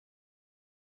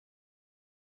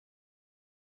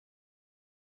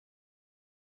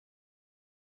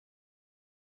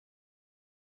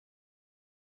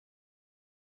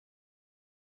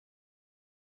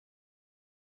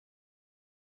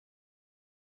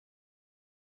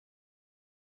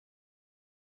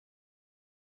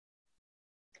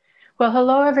Well,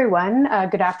 hello, everyone.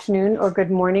 Good afternoon or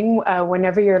good morning,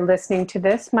 whenever you're listening to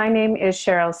this. My name is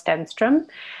Cheryl Stenstrom,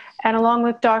 and along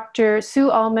with Dr.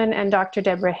 Sue Allman and Dr.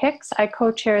 Deborah Hicks, I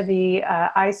co-chair the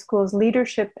iSchool's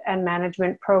Leadership and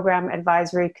Management Program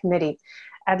Advisory Committee.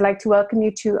 I'd like to welcome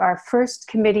you to our first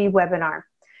committee webinar.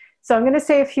 So I'm going to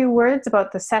say a few words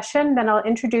about the session, then I'll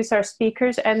introduce our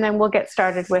speakers, and then we'll get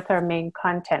started with our main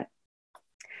content.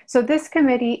 So this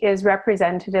committee is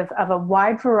representative of a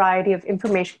wide variety of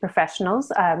information professionals.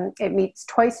 It meets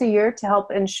twice a year to help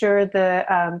ensure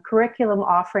the curriculum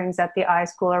offerings at the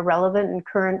iSchool are relevant and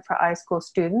current for iSchool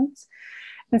students.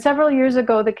 And several years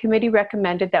ago, the committee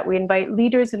recommended that we invite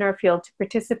leaders in our field to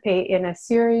participate in a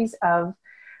series of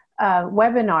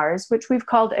webinars, which we've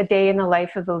called A Day in the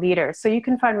Life of a Leader. So you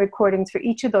can find recordings for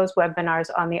each of those webinars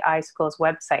on the iSchool's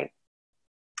website.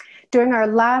 During our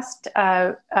last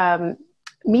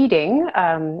meeting,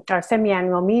 our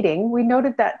semi-annual meeting, we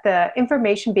noted that the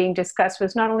information being discussed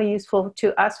was not only useful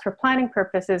to us for planning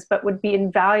purposes, but would be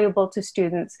invaluable to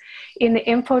students in the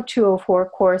Info 204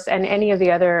 course and any of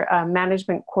the other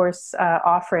management course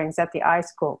offerings at the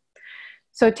iSchool.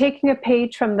 So taking a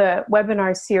page from the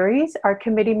webinar series, our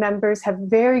committee members have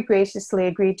very graciously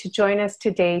agreed to join us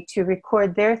today to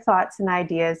record their thoughts and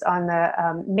ideas on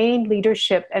the main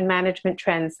leadership and management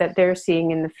trends that they're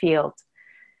seeing in the field.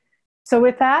 So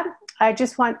with that, I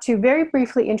just want to very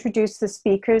briefly introduce the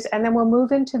speakers, and then we'll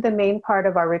move into the main part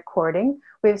of our recording.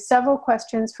 We have several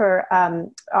questions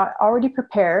already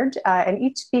prepared, and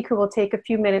each speaker will take a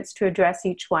few minutes to address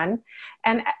each one.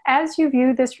 And as you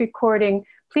view this recording,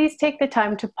 please take the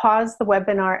time to pause the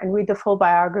webinar and read the full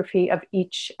biography of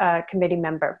each committee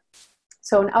member.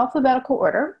 So in alphabetical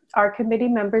order, our committee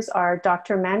members are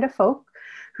Dr. Amanda Folk,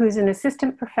 who's an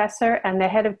assistant professor and the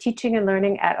head of teaching and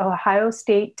learning at Ohio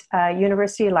State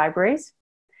University Libraries.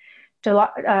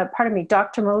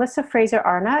 Dr. Melissa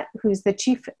Fraser-Arnott, who's the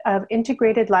chief of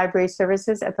integrated library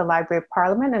services at the Library of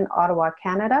Parliament in Ottawa,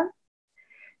 Canada.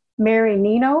 Mary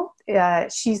Nino,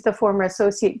 she's the former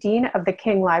associate dean of the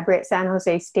King Library at San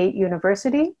Jose State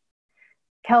University.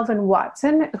 Kelvin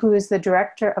Watson, who is the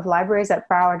director of libraries at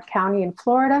Broward County in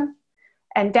Florida.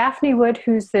 And Daphne Wood,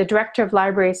 who's the Director of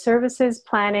Library Services,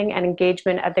 Planning and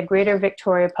Engagement at the Greater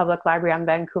Victoria Public Library on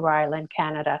Vancouver Island,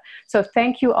 Canada. So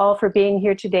thank you all for being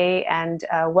here today, and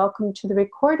welcome to the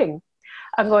recording.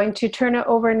 I'm going to turn it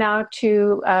over now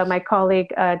to my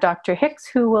colleague, Dr. Hicks,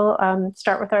 who will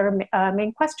start with our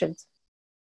main questions.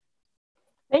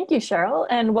 Thank you, Cheryl,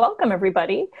 and welcome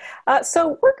everybody.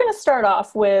 So we're going to start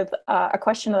off with a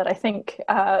question that I think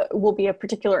will be of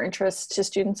particular interest to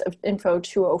students of Info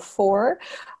 204,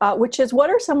 which is, what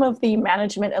are some of the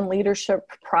management and leadership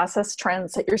process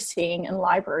trends that you're seeing in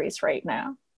libraries right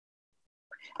now?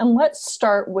 And let's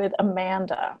start with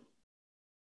Amanda.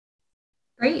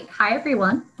 Great. Hi,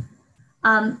 everyone.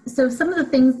 So some of the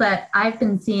things that I've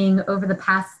been seeing over the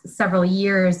past several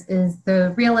years is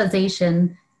the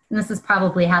realization, and this has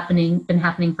probably been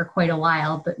happening for quite a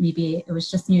while, but maybe it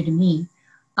was just new to me.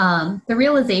 The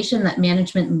realization that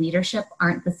management and leadership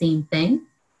aren't the same thing.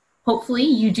 Hopefully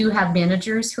you do have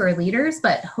managers who are leaders,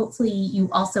 but hopefully you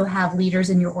also have leaders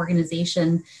in your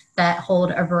organization that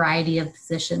hold a variety of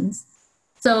positions.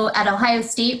 So at Ohio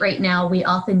State right now, we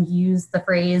often use the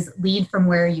phrase lead from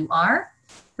where you are,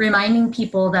 reminding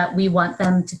people that we want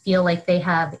them to feel like they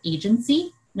have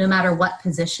agency no matter what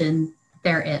position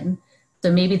they're in.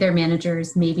 So maybe they're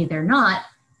managers, maybe they're not,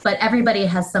 but everybody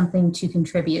has something to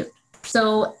contribute.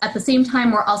 So at the same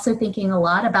time, we're also thinking a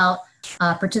lot about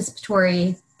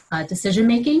participatory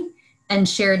decision-making and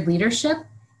shared leadership.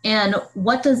 And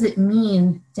what does it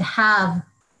mean to have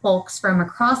folks from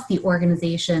across the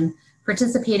organization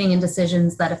participating in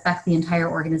decisions that affect the entire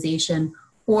organization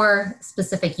or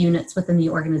specific units within the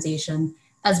organization,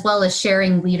 as well as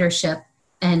sharing leadership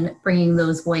and bringing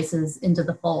those voices into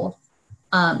the fold.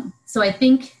 So I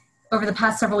think over the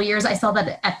past several years, I saw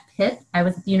that at Pitt. I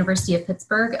was at the University of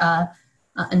Pittsburgh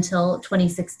until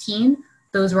 2016.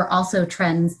 Those were also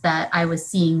trends that I was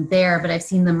seeing there, but I've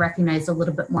seen them recognized a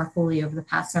little bit more fully over the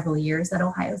past several years at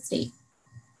Ohio State.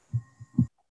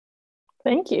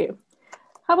 Thank you.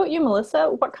 How about you, Melissa?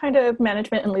 What kind of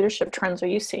management and leadership trends are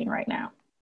you seeing right now?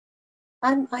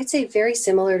 I'd say very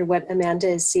similar to what Amanda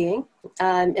is seeing.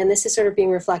 And this is sort of being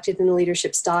reflected in the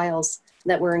leadership styles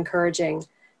that we're encouraging.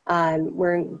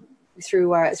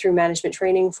 Through management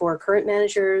training for current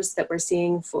managers that we're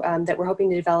seeing, that we're hoping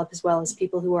to develop, as well as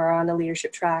people who are on a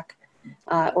leadership track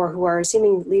or who are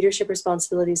assuming leadership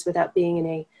responsibilities without being in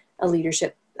a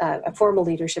formal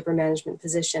leadership or management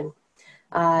position.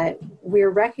 We're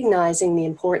recognizing the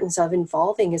importance of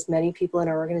involving as many people in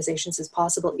our organizations as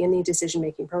possible in the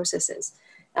decision-making processes.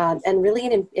 and really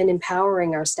in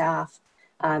empowering our staff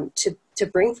to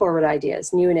bring forward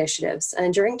ideas, new initiatives.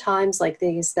 And during times like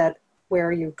these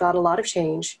where you've got a lot of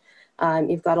change,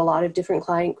 you've got a lot of different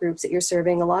client groups that you're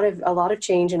serving, a lot of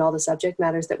change in all the subject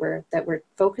matters that we're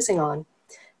focusing on.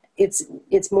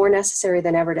 It's more necessary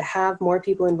than ever to have more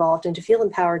people involved and to feel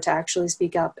empowered to actually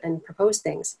speak up and propose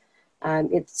things.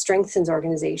 It strengthens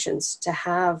organizations to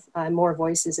have more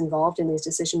voices involved in these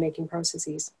decision-making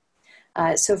processes.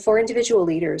 So for individual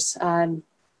leaders,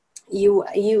 you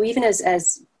even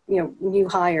as new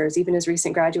hires, even as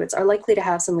recent graduates, are likely to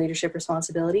have some leadership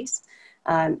responsibilities.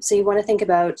 So you want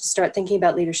to start thinking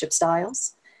about leadership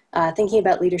styles. Thinking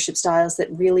about leadership styles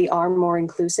that really are more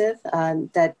inclusive,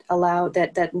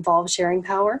 that involve sharing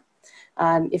power.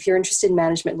 If you're interested in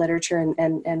management literature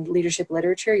and leadership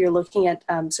literature, you're looking at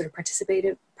sort of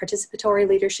participatory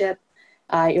leadership.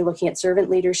 You're looking at servant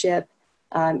leadership.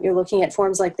 You're looking at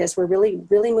forms like this. We're really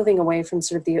moving away from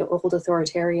sort of the old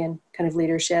authoritarian kind of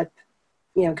leadership,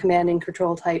 command and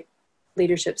control type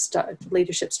leadership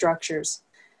structures.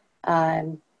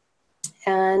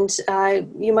 And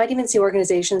you might even see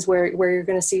organizations where you're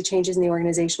going to see changes in the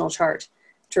organizational chart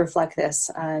to reflect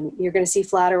this. You're going to see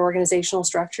flatter organizational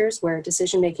structures where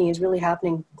decision-making is really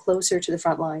happening closer to the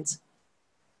front lines.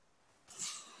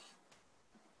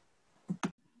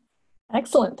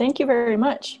 Excellent. Thank you very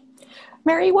much.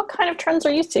 Mary, what kind of trends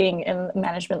are you seeing in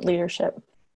management leadership?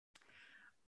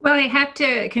 Well, I have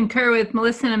to concur with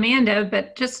Melissa and Amanda,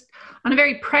 but just on a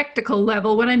very practical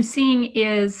level, what I'm seeing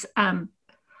is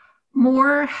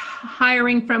more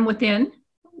hiring from within,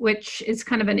 which is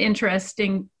kind of an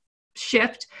interesting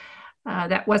shift.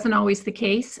 That wasn't always the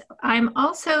case. I'm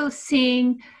also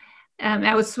seeing,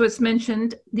 as was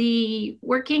mentioned, the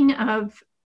working of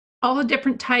all the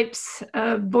different types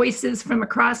of voices from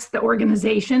across the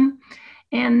organization.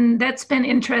 And that's been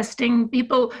interesting.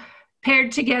 People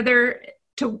paired together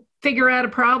to figure out a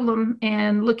problem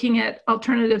and looking at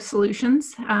alternative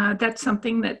solutions. That's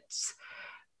something that's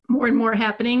more and more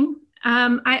happening.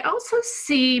 I also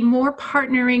see more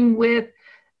partnering with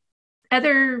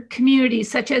other communities,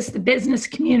 such as the business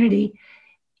community,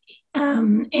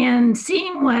 and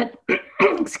seeing what,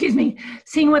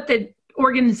 seeing what the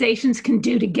organizations can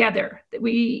do together. That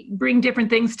we bring different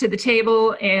things to the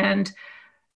table, and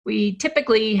we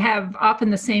typically have often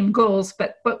the same goals,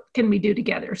 but what can we do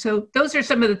together? So those are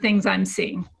some of the things I'm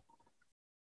seeing.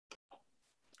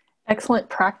 Excellent.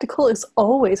 Practical is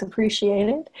always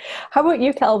appreciated. How about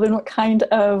you, Calvin? What kind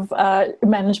of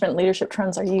management leadership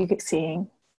trends are you seeing?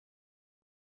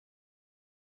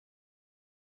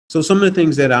 So some of the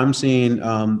things that I'm seeing,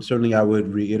 certainly I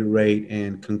would reiterate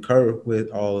and concur with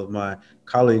all of my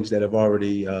colleagues that have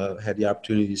already had the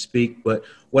opportunity to speak. But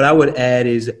what I would add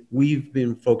is we've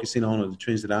been focusing on the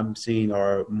trends that I'm seeing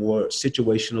are more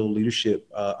situational leadership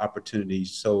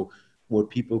opportunities. So where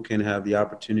people can have the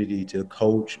opportunity to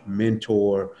coach,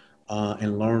 mentor,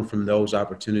 and learn from those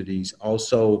opportunities.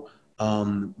 Also,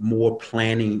 more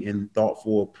planning and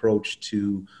thoughtful approach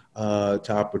to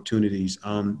opportunities,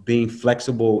 being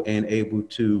flexible and able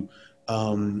to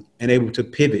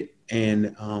pivot.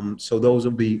 And so those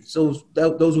would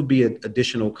be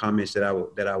additional comments that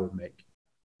I would make.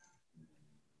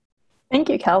 Thank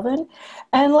you, Calvin.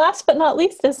 And last but not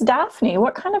least is Daphne.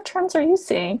 What kind of trends are you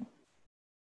seeing?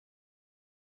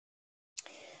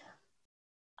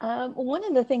 One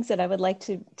of the things that I would like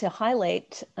to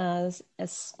highlight,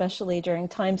 especially during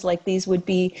times like these, would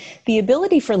be the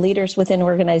ability for leaders within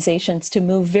organizations to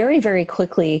move very, very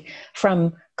quickly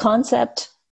from concept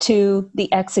to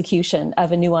the execution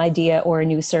of a new idea or a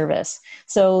new service.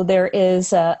 So there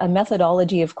is a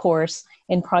methodology, of course,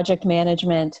 in project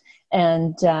management,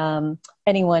 and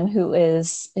anyone who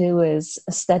is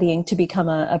studying to become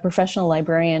a professional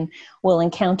librarian will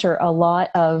encounter a lot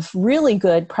of really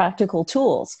good practical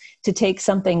tools to take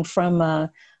something from a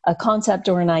concept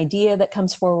or an idea that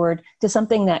comes forward to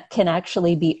something that can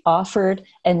actually be offered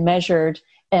and measured,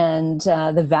 and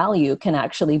the value can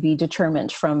actually be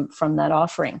determined from that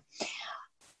offering.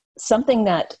 Something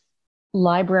that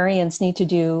librarians need to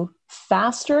do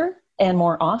faster and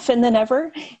more often than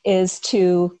ever is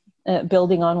to,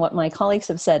 building on what my colleagues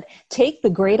have said, take the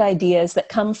great ideas that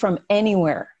come from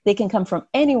anywhere. They can come from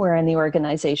anywhere in the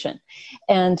organization,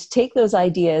 and take those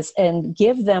ideas and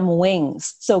give them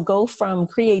wings. So go from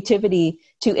creativity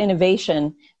to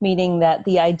innovation, meaning that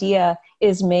the idea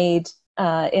is made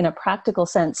in a practical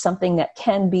sense, something that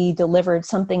can be delivered,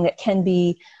 something that can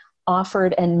be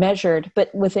offered and measured,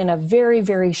 but within a very,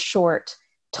 very short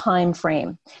time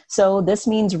frame. So this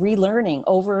means relearning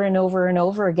over and over and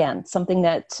over again. Something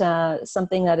that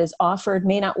is offered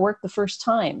may not work the first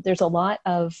time. There's a lot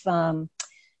of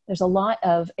there's a lot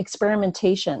of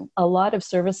experimentation, a lot of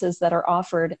services that are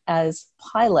offered as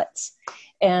pilots.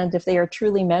 And if they are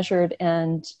truly measured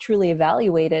and truly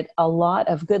evaluated, a lot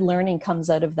of good learning comes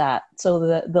out of that.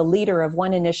 So the leader of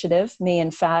one initiative may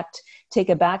in fact take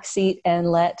a back seat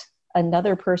and let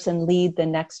another person lead the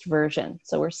next version.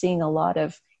 So we're seeing a lot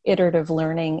of iterative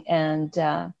learning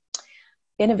and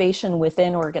innovation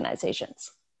within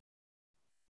organizations.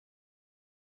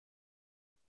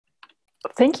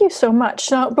 Thank you so much.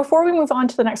 So before we move on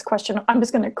to the next question, I'm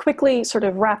just going to quickly sort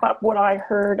of wrap up what I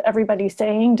heard everybody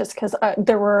saying, just because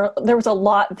there was a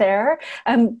lot there.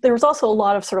 And there was also a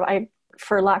lot of sort of,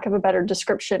 for lack of a better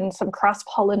description, some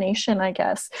cross-pollination, I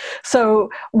guess. So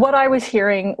what I was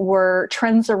hearing were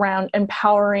trends around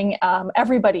empowering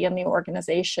everybody in the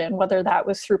organization, whether that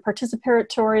was through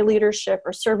participatory leadership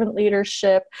or servant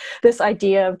leadership, this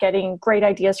idea of getting great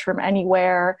ideas from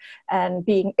anywhere and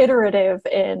being iterative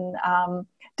in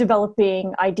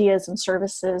developing ideas and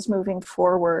services moving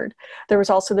forward. There was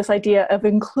also this idea of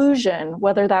inclusion,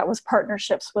 whether that was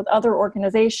partnerships with other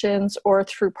organizations or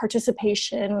through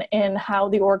participation in how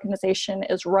the organization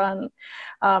is run.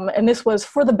 And this was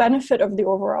for the benefit of the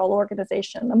overall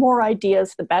organization. The more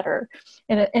ideas, the better,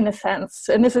 in a sense.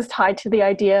 And this is tied to the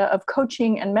idea of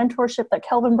coaching and mentorship that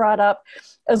Kelvin brought up,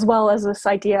 as well as this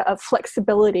idea of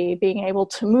flexibility, being able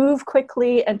to move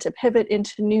quickly and to pivot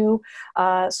into new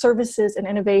services and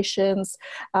innovations,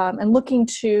 and looking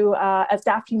to, as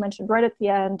Daphne mentioned right at the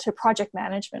end, to project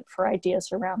management for ideas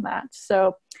around that.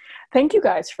 So thank you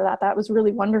guys for that. That was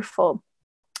really wonderful.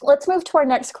 Let's move to our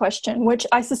next question, which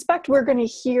I suspect we're going to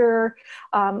hear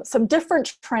some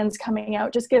different trends coming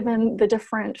out, just given the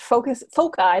different foci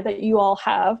that you all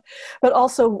have. But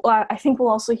also, I think we'll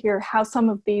also hear how some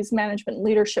of these management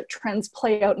leadership trends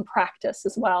play out in practice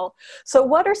as well. So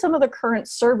what are some of the current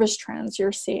service trends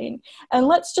you're seeing? And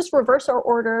let's just reverse our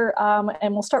order,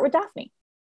 and we'll start with Daphne.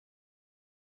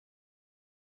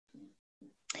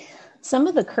 Some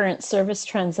of the current service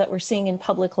trends that we're seeing in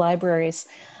public libraries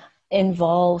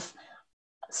involve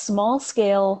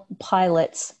small-scale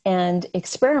pilots and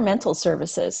experimental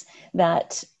services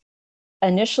that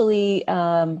initially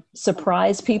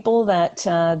surprise people that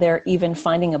they're even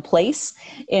finding a place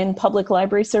in public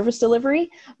library service delivery,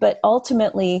 but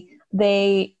ultimately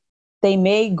they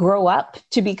may grow up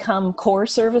to become core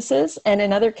services, and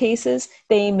in other cases,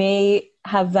 they may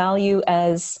have value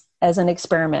as an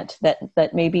experiment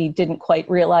that maybe didn't quite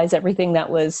realize everything that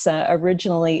was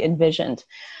originally envisioned.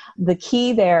 The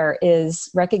key there is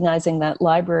recognizing that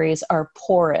libraries are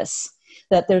porous,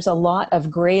 that there's a lot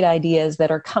of great ideas that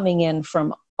are coming in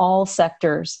from all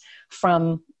sectors,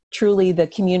 from truly the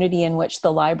community in which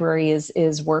the library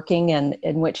is working and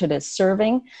in which it is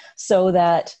serving, so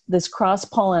that this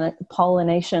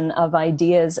cross-pollination of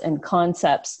ideas and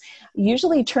concepts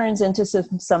usually turns into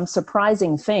some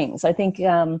surprising things. I think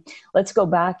let's go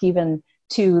back even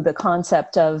to the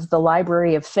concept of the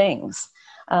library of things.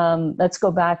 Let's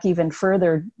go back even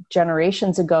further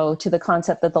generations ago to the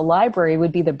concept that the library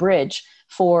would be the bridge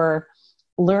for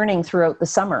learning throughout the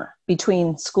summer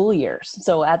between school years.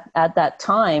 So at that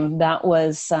time, that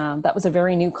was a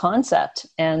very new concept,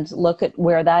 and look at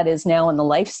where that is now in the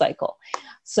life cycle.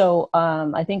 So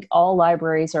I think all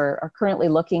libraries are currently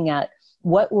looking at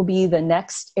what will be the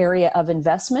next area of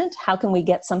investment. How can we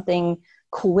get something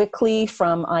quickly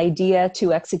from idea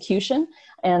to execution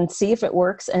and see if it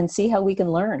works and see how we can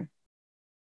learn.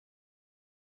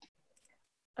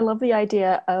 I love the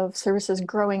idea of services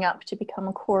growing up to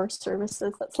become core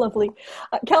services. That's lovely.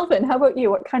 Kelvin, how about you?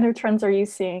 What kind of trends are you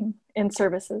seeing in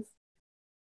services?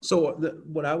 So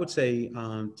what I would say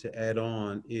to add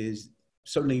on is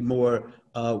certainly more,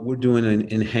 we're doing an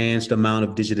enhanced amount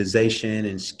of digitization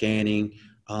and scanning,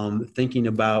 thinking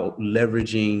about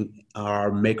leveraging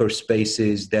our maker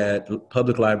spaces that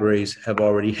public libraries have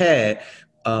already had.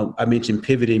 I mentioned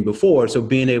pivoting before, so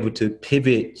being able to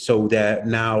pivot so that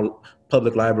now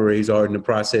public libraries are in the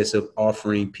process of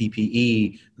offering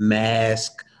PPE,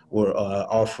 masks, or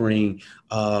offering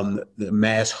the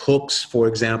mask hooks, for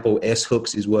example.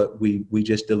 S-hooks is what we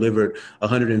just delivered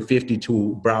 150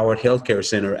 to Broward Healthcare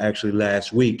Center actually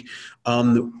last week.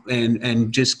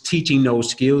 And just teaching those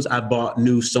skills. I bought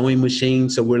new sewing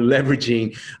machines, so we're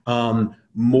leveraging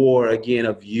more, again,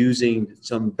 of using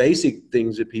some basic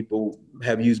things that people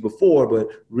have used before, but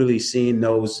really seeing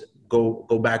those go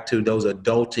back to those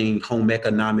adulting home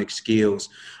economic skills.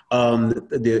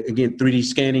 Again, 3D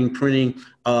scanning, printing,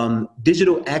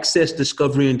 digital access,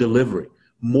 discovery, and delivery.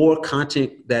 More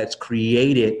content that's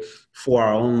created for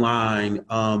our online,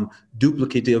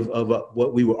 duplicative of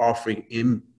what we were offering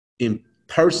in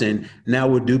person. Now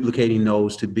we're duplicating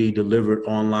those to be delivered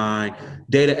online.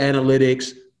 Data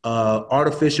analytics,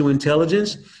 artificial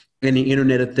intelligence, and the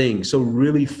Internet of Things. So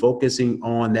really focusing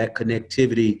on that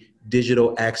connectivity,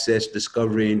 digital access,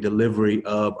 discovery, and delivery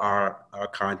of our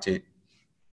content.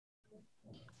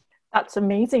 That's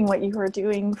amazing what you are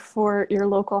doing for your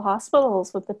local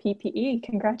hospitals with the PPE.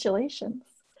 Congratulations.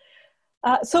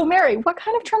 So Mary, what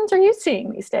kind of trends are you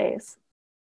seeing these days?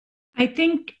 I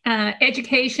think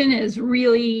education is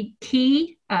really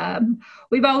key.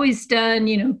 We've always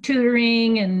done,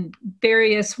 tutoring and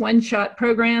various one-shot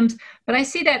programs, but I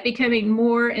see that becoming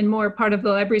more and more part of the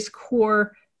library's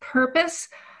core purpose.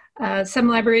 Some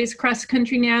libraries across the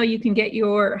country now, you can get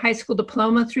your high school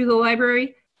diploma through the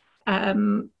library.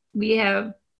 We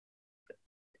have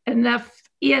enough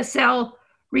ESL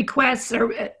requests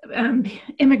or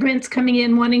immigrants coming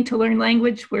in wanting to learn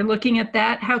language. We're looking at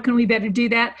that. How can we better do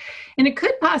that? And it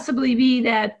could possibly be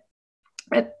that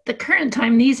at the current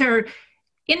time, these are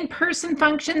in-person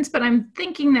functions, but I'm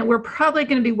thinking that we're probably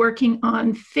going to be working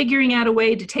on figuring out a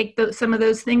way to take some of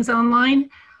those things online.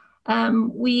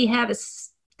 We have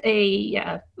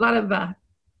a lot of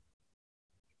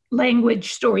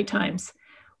language story times.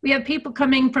 We have people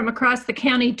coming from across the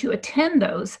county to attend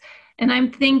those. And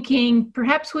I'm thinking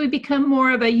perhaps we become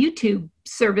more of a YouTube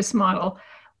service model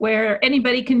where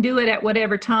anybody can do it at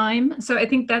whatever time. So I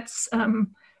think that's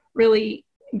really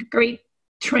a great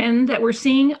trend that we're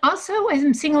seeing. Also,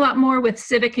 I'm seeing a lot more with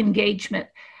civic engagement,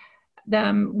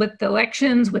 with the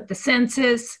elections, with the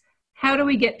census. How do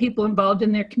we get people involved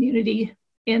in their community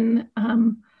in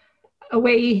a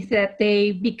way that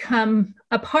they become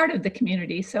a part of the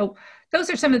community? So those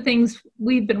are some of the things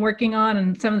we've been working on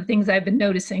and some of the things I've been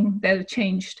noticing that have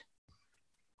changed.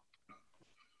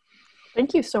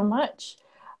 Thank you so much.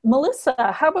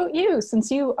 Melissa, how about you? Since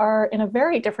you are in a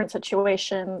very different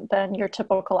situation than your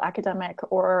typical academic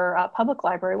or public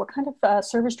library, what kind of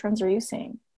service trends are you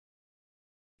seeing?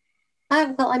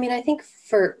 Well, I mean, I think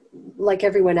for like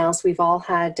everyone else, we've all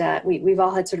had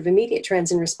sort of immediate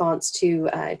trends in response to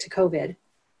COVID.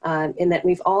 In that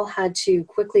we've all had to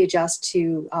quickly adjust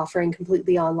to offering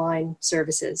completely online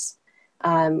services.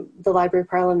 The Library of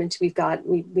Parliament, we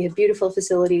have beautiful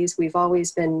facilities. We've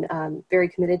always been very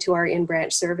committed to our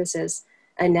in-branch services.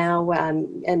 And now,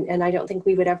 and I don't think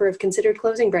we would ever have considered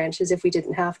closing branches if we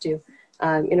didn't have to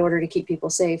in order to keep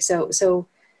people safe. So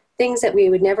things that we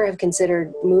would never have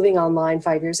considered moving online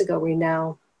 5 years ago, we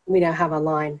now have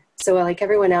online. So like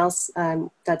everyone else,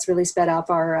 that's really sped up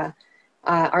our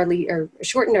lead, or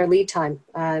shortened our lead time.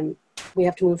 We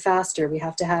have to move faster. We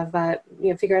have to have,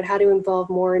 figure out how to involve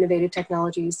more innovative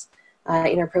technologies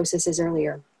in our processes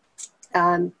earlier.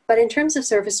 But in terms of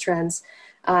service trends,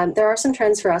 there are some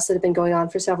trends for us that have been going on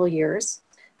for several years.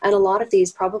 And a lot of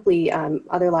these probably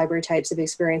other library types have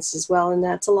experienced as well. And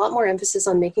that's a lot more emphasis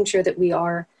on making sure that we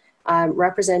are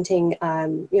representing,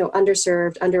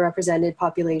 underserved, underrepresented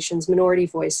populations, minority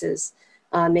voices,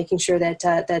 making sure that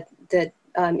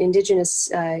Indigenous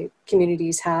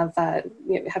communities have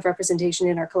representation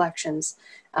in our collections,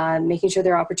 making sure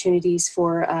there are opportunities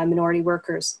for minority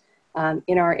workers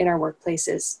in our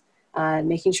workplaces,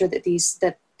 making sure that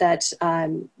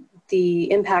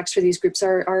the impacts for these groups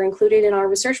are included in our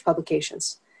research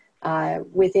publications.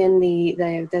 Within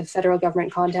the federal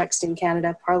government context in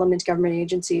Canada, Parliament, government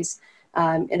agencies,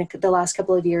 in the last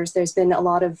couple of years, there's been a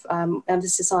lot of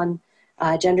emphasis on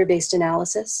gender-based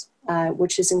analysis.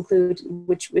 Which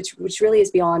really is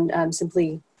beyond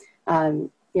simply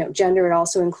gender. It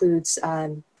also includes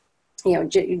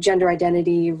gender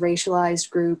identity, racialized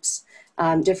groups,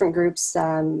 different groups,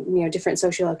 different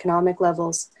socioeconomic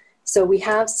levels. So we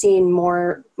have seen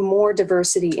more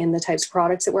diversity in the types of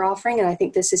products that we're offering, and I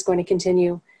think this is going to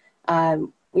continue,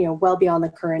 well beyond the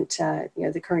current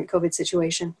COVID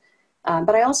situation.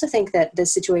 But I also think that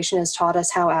this situation has taught us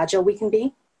how agile we can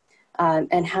be.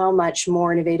 And how much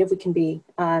more innovative we can be.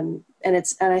 And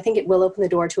I think it will open the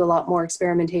door to a lot more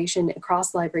experimentation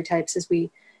across library types as we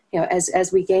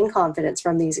gain confidence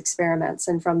from these experiments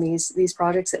and from these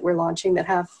projects that we're launching that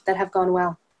have gone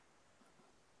well.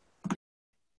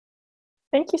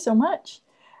 Thank you so much.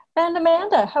 And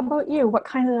Amanda, how about you? What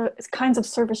kinds of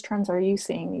service trends are you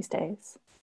seeing these days?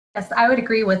 Yes, I would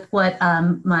agree with what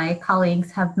my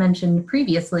colleagues have mentioned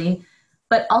previously.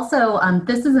 But also,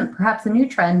 this isn't perhaps a new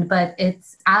trend, but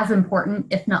it's as important,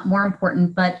 if not more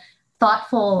important, but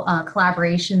thoughtful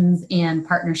collaborations and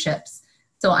partnerships.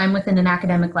 So I'm within an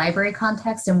academic library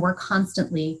context, and we're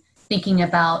constantly thinking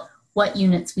about what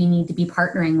units we need to be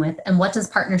partnering with and what does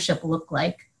partnership look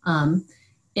like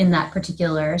in that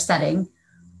particular setting.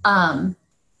 Sorry,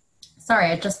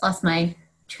 I just lost my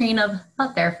train of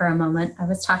thought there for a moment. I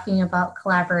was talking about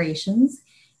collaborations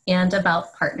and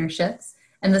about partnerships.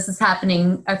 And this is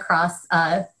happening across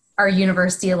our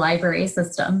university library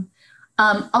system.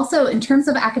 Also, in terms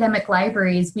of academic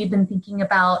libraries, we've been thinking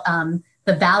about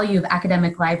the value of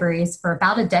academic libraries for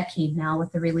about a decade now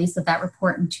with the release of that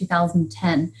report in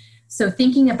 2010. So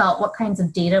thinking about what kinds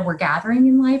of data we're gathering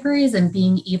in libraries and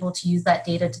being able to use that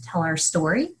data to tell our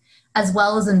story, as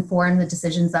well as inform the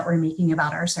decisions that we're making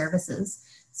about our services.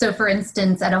 So for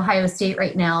instance, at Ohio State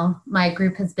right now, my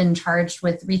group has been charged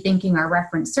with rethinking our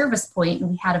reference service point,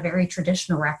 and we had a very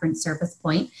traditional reference service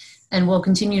point, and we'll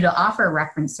continue to offer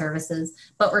reference services,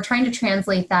 but we're trying to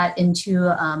translate that into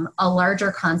a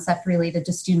larger concept related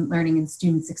to student learning and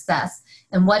student success.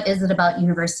 And what is it about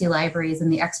university libraries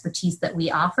and the expertise that we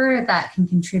offer that can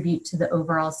contribute to the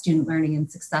overall student learning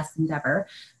and success endeavor?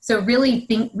 So really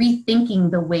rethinking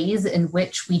the ways in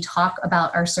which we talk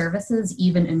about our services,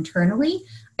 even internally,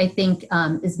 I think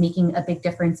is making a big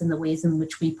difference in the ways in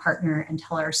which we partner and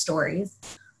tell our stories.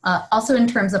 Also in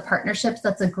terms of partnerships,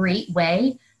 that's a great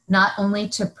way not only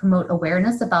to promote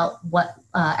awareness about what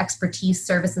expertise,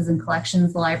 services, and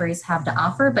collections the libraries have to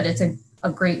offer, but it's a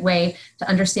great way to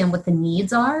understand what the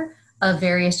needs are of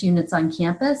various units on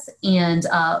campus and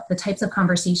the types of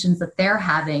conversations that they're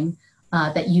having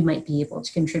that you might be able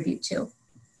to contribute to.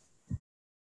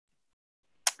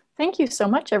 Thank you so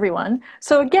much, everyone.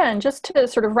 So again, just to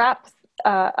sort of wrap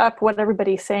up what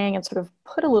everybody's saying and sort of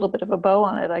put a little bit of a bow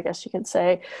on it, I guess you could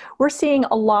say, we're seeing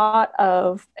a lot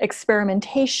of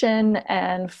experimentation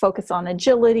and focus on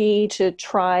agility to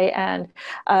try and,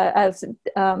 as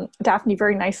Daphne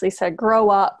very nicely said, grow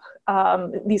up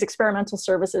these experimental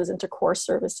services into core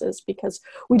services, because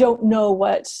we don't know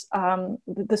what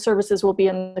the services will be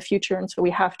in the future, and so we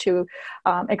have to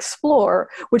explore,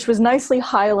 which was nicely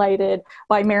highlighted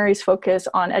by Mary's focus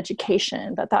on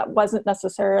education, that wasn't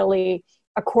necessarily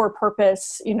a core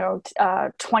purpose,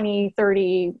 20,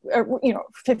 30,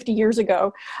 50 years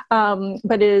ago,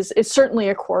 but is certainly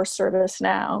a core service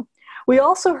now. We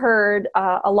also heard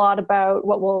a lot about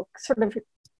what will sort of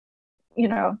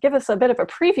give us a bit of a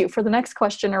preview for the next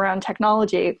question around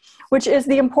technology, which is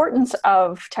the importance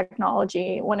of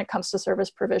technology when it comes to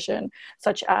service provision,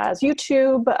 such as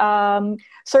YouTube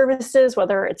services,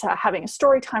 whether it's having a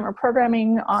story time or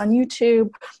programming on YouTube,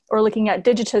 or looking at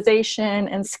digitization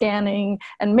and scanning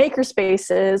and maker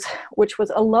spaces, which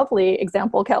was a lovely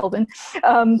example, Kelvin,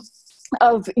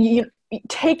 of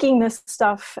taking this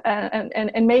stuff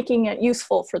and making it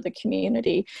useful for the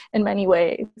community in many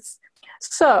ways.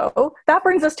 So that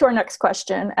brings us to our next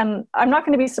question, and I'm not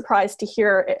going to be surprised to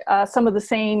hear some of the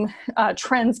same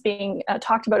trends being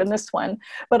talked about in this one,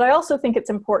 but I also think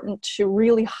it's important to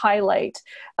really highlight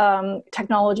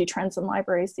technology trends in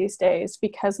libraries these days,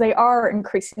 because they are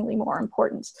increasingly more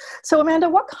important. So Amanda,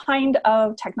 what kind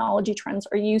of technology trends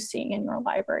are you seeing in your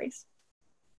libraries?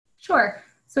 Sure.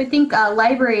 So I think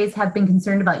libraries have been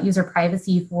concerned about user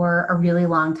privacy for a really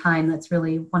long time. That's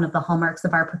really one of the hallmarks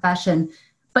of our profession.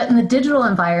 But in the digital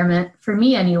environment, for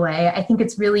me anyway, I think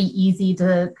it's really easy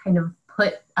to kind of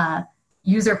put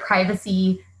user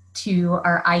privacy to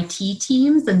our IT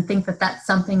teams and think that that's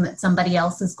something that somebody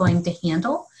else is going to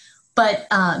handle. But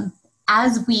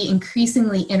as we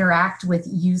increasingly interact with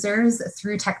users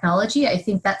through technology, I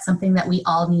think that's something that we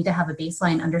all need to have a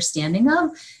baseline understanding of.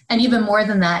 And even more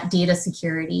than that, data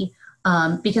security.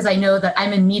 Because I know that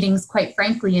I'm in meetings, quite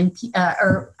frankly,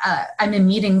 I'm in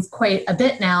meetings quite a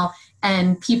bit now,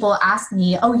 and people ask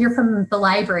me, oh, you're from the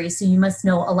library, so you must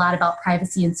know a lot about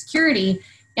privacy and security.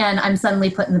 And I'm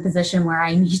suddenly put in the position where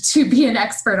I need to be an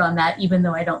expert on that, even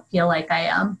though I don't feel like I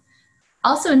am.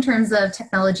 Also, in terms of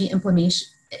technology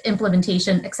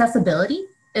implementation, accessibility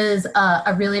is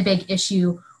a really big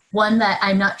issue, one that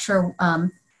I'm not sure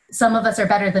some of us are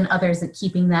better than others at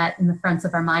keeping that in the fronts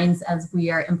of our minds as we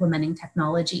are implementing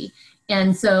technology.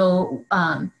 And so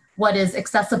what is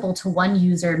accessible to one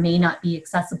user may not be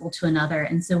accessible to another.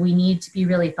 And so we need to be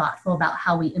really thoughtful about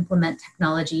how we implement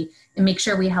technology and make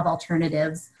sure we have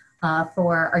alternatives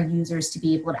for our users to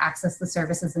be able to access the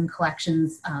services and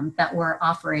collections that we're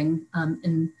offering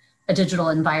in a digital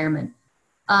environment.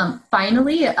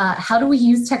 Finally, how do we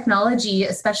use technology,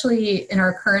 especially in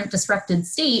our current disrupted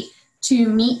state, to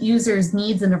meet users'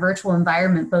 needs in a virtual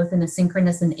environment, both in a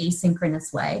synchronous and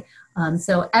asynchronous way?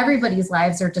 So everybody's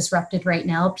lives are disrupted right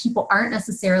now. People aren't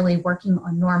necessarily working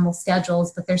on normal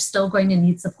schedules, but they're still going to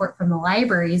need support from the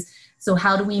libraries. So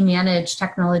how do we manage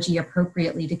technology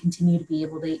appropriately to continue to be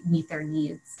able to meet their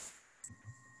needs?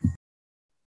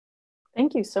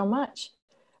 Thank you so much.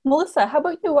 Melissa, how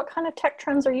about you? What kind of tech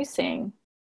trends are you seeing?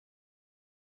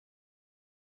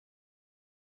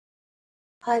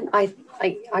 I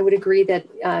would agree that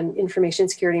information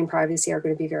security and privacy are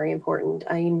going to be very important.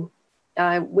 I mean,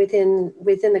 within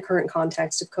the current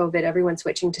context of COVID, everyone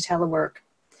switching to telework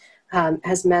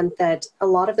has meant that a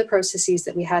lot of the processes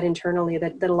that we had internally,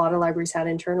 that a lot of libraries had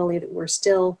internally, that were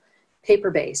still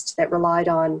paper-based, that relied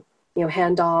on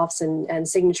handoffs and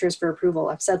signatures for approval,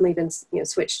 have suddenly been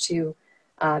switched to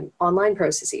online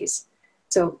processes.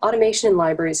 So automation in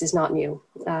libraries is not new.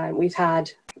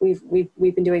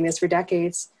 We've been doing this for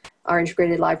decades. Our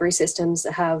integrated library systems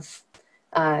have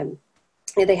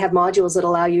they have modules that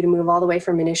allow you to move all the way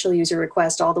from initial user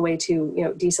request all the way to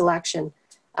deselection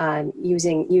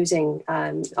using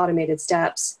automated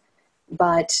steps.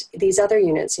 But these other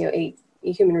units,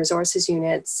 human resources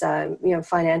units,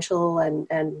 financial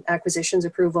and acquisitions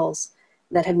approvals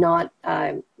that have not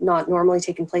normally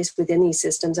taken place within these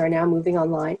systems are now moving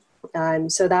online.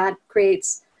 So that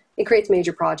creates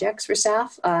major projects for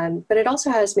staff, but it also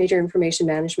has major information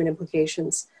management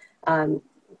implications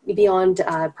beyond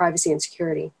privacy and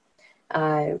security.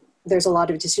 There's a lot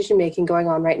of decision making going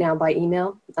on right now by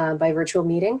email, by virtual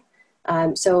meeting.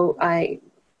 So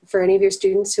for any of your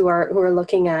students who are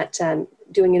looking at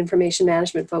doing an information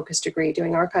management focused degree,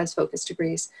 doing archives focused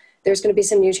degrees, there's going to be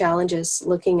some new challenges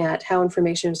looking at how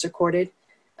information is recorded,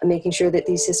 and making sure that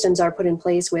these systems are put in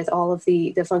place with all of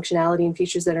the functionality and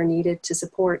features that are needed to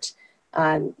support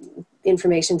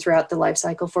information throughout the life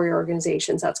cycle for your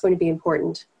organizations. That's going to be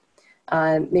important.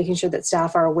 Making sure that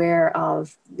staff are aware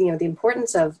of the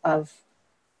importance of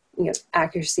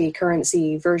accuracy,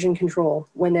 currency, version control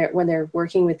when they're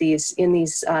working with these in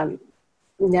these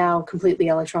now completely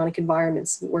electronic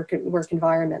environments, work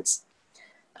environments.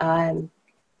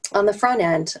 On the front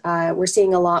end, we're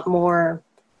seeing a lot more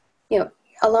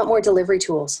delivery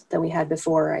tools than we had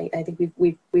before. I think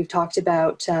we've talked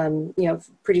about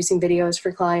producing videos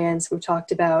for clients. We've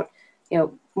talked about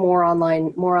more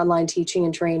online teaching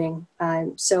and training.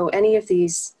 So any of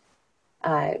these,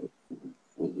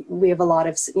 we have a lot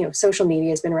of social media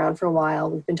has been around for a while.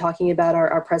 We've been talking about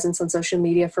our presence on social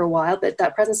media for a while, but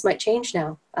that presence might change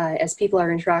now as people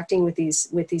are interacting with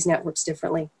these networks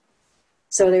differently.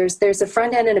 So there's a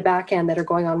front end and a back end that are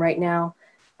going on right now,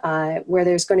 where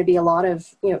there's going to be a lot of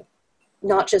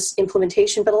not just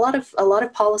implementation, but a lot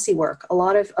of policy work, a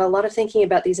lot of thinking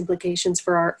about these implications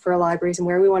for our libraries and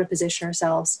where we want to position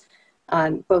ourselves,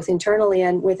 both internally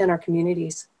and within our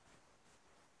communities.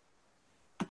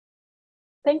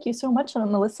 Thank you so much,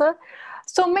 Melissa.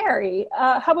 So Mary,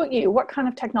 how about you? What kind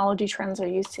of technology trends are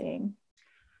you seeing?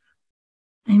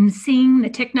 I'm seeing the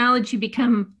technology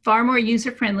become far more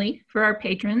user-friendly for our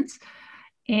patrons,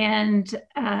 and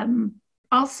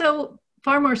also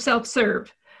far more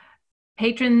self-serve.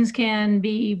 Patrons can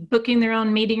be booking their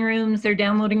own meeting rooms, they're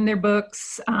downloading their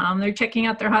books, they're checking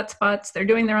out their hotspots, they're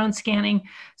doing their own scanning.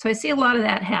 So I see a lot of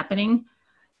that happening.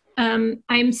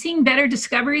 I'm seeing better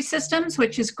discovery systems,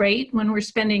 which is great. When we're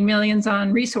spending millions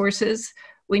on resources,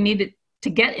 we need it to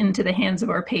get into the hands of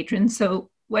our patrons. So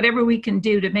whatever we can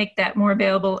do to make that more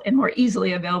available and more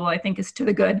easily available, I think is to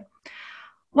the good.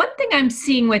 One thing I'm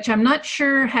seeing, which I'm not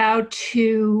sure how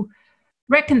to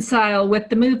reconcile with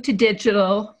the move to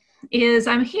digital, is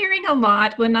I'm hearing a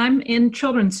lot when I'm in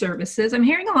children's services, I'm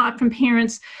hearing a lot from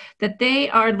parents that they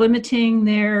are limiting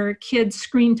their kids'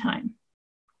 screen time.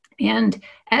 And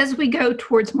as we go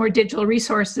towards more digital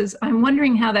resources, I'm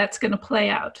wondering how that's going to play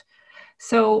out.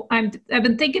 So I've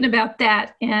been thinking about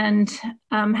that and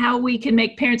how we can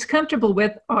make parents comfortable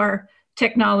with our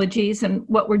technologies and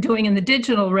what we're doing in the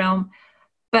digital realm,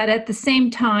 but at the same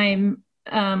time,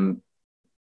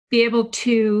 be able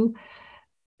to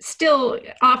still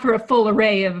offer a full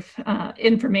array of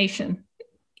information,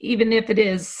 even if it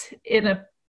is in a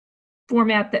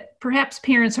format that perhaps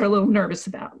parents are a little nervous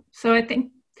about. So I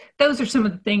think those are some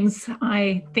of the things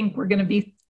I think we're going to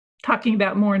be talking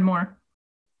about more and more.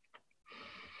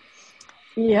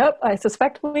 Yep, I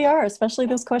suspect we are, especially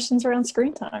those questions around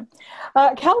screen time.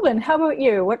 Calvin, how about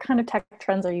you? What kind of tech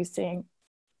trends are you seeing?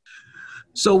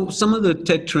 So some of the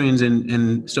tech trends,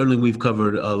 and certainly we've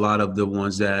covered a lot of the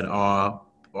ones that are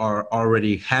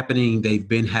already happening. They've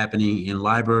been happening in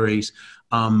libraries.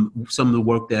 Some of the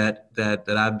work that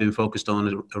I've been focused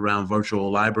on around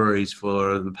virtual libraries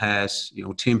for the past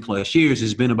 10 plus years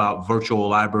has been about virtual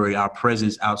library, our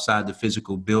presence outside the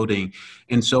physical building.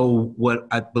 And so what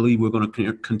I believe we're going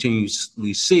to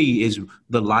continuously see is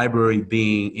the library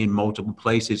being in multiple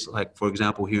places. Like, for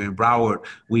example, here in Broward,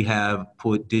 we have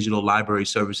put digital library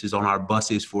services on our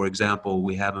buses, for example.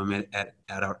 We have them at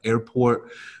our airport.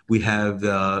 We have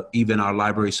even our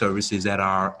library services at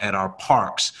our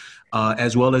parks.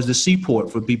 As well as the seaport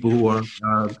for people who are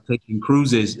taking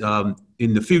cruises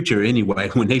in the future anyway,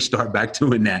 when they start back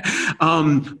doing that.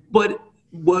 But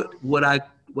what I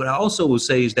what I also will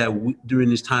say is that during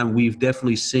this time, we've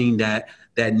definitely seen that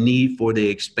need for the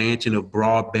expansion of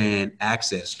broadband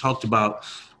access. Talked about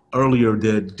earlier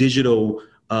the digital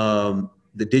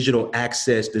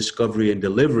access, discovery, and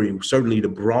delivery. Certainly, the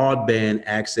broadband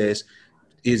access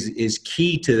is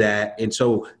key to that, and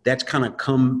so that's kind of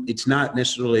it's not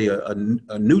necessarily a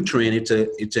new trend.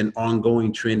 It's an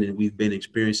ongoing trend, and we've been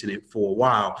experiencing it for a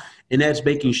while. And that's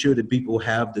making sure that people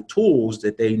have the tools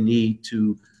that they need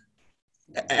to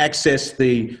access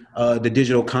the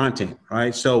digital content,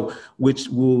 right? So which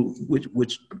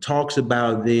talks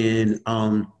about then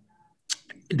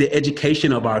the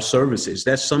education of our services.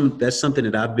 That's something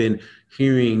that I've been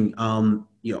hearing,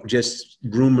 just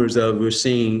rumors of. We're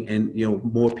seeing, and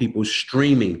more people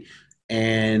streaming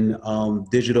and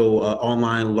digital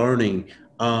online learning,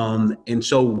 and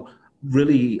so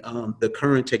really the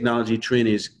current technology trend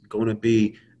is going to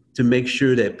be to make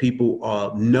sure that people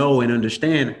know and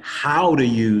understand how to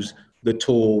use the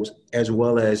tools, as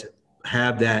well as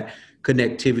have that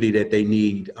connectivity that they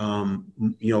need,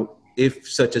 if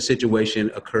such a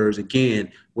situation occurs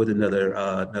again with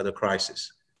another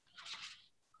crisis.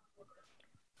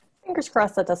 Fingers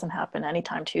crossed that doesn't happen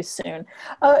anytime too soon.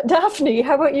 Daphne,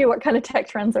 how about you? What kind of tech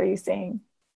trends are you seeing?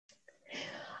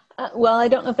 Well, I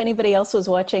don't know if anybody else was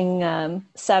watching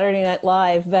Saturday Night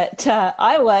Live, but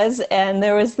I was, and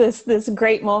there was this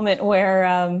great moment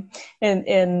where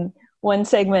in one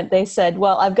segment they said,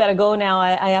 well, I've got to go now.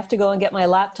 I have to go and get my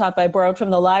laptop I borrowed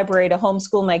from the library to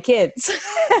homeschool my kids.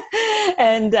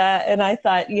 and I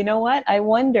thought, you know what? I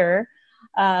wonder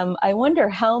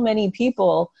how many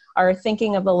people are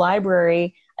thinking of the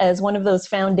library as one of those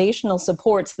foundational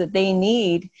supports that they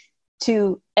need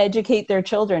to educate their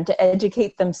children, to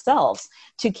educate themselves,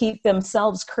 to keep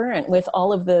themselves current with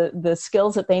all of the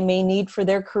skills that they may need for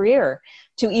their career,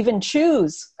 to even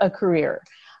choose a career.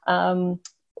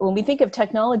 When we think of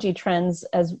technology trends,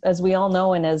 as we all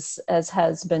know, and as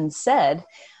has been said,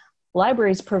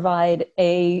 libraries provide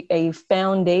a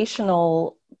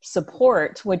foundational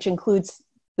support, which includes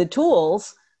the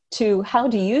tools to how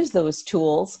to use those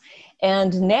tools.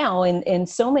 And now in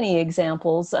so many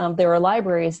examples, there are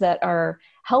libraries that are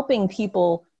helping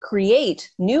people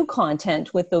create new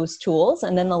content with those tools.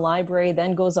 And then the library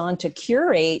then goes on to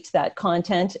curate that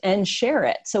content and share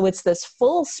it. So it's this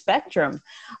full spectrum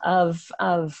of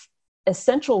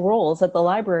essential roles that the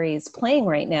library is playing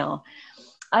right now.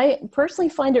 I personally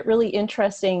find it really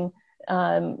interesting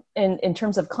in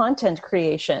terms of content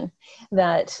creation,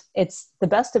 that it's the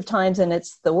best of times and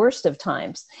it's the worst of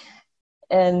times.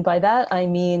 And by that, I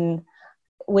mean,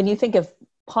 when you think of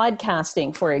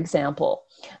podcasting, for example,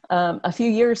 a few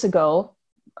years ago,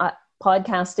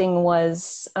 podcasting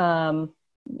was, there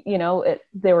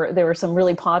were some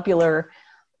really popular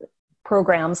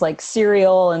programs like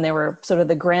Serial, and they were sort of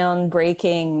the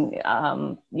groundbreaking,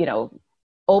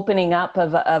 opening up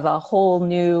of a whole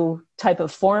new type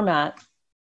of format.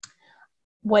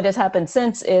 What has happened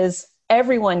since is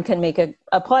everyone can make a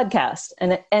podcast,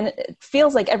 and it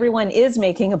feels like everyone is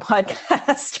making a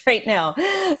podcast right now.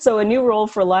 So a new role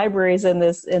for libraries in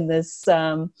this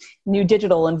new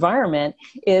digital environment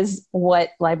is what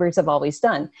libraries have always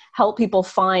done: help people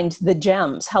find the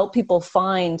gems, help people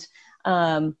find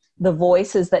the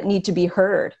voices that need to be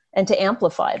heard, and to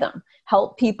amplify them,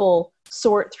 help people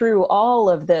sort through all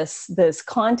of this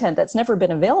content that's never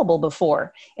been available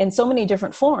before in so many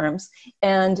different forms,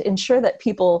 and ensure that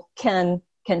people can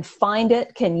find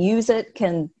it, can use it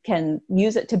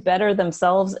to better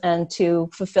themselves and to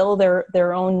fulfill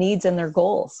their own needs and their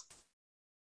goals.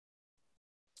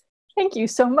 Thank you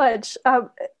so much.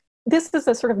 This is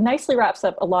sort of nicely wraps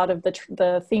up a lot of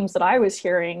the themes that I was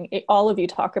hearing all of you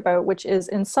talk about, which is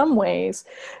in some ways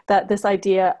that this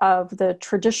idea of the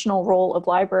traditional role of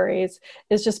libraries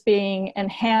is just being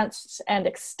enhanced and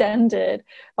extended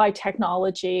by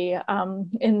technology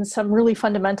in some really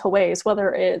fundamental ways,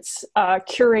 whether it's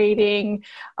curating,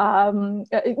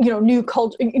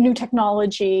 new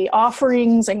technology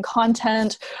offerings and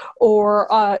content, or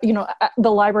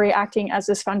the library acting as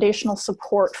this foundational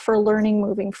support for learning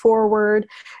moving forward.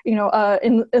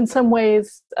 In some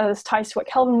ways, this ties to what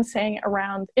Kelvin was saying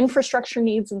around infrastructure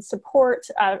needs and support.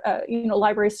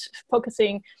 Libraries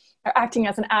acting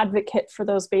as an advocate for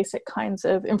those basic kinds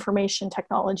of information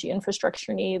technology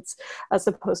infrastructure needs, as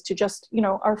opposed to just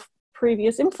our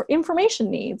previous information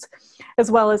needs,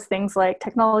 as well as things like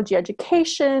technology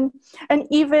education, and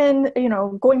even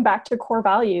going back to core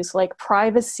values like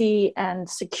privacy and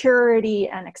security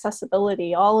and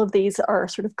accessibility. All of these are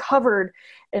sort of covered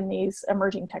in these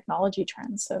emerging technology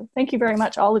trends. So thank you very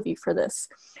much, all of you, for this.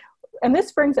 And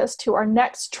this brings us to our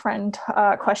next trend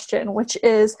question, which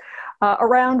is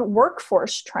around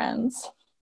workforce trends.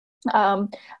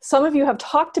 Some of you have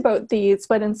talked about these,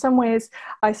 but in some ways,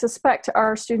 I suspect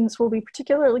our students will be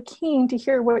particularly keen to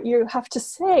hear what you have to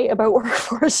say about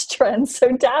workforce trends.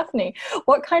 So Daphne,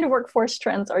 what kind of workforce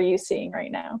trends are you seeing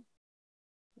right now?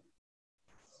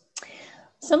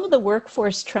 Some of the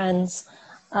workforce trends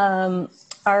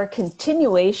are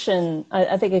continuation,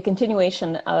 I think a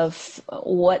continuation of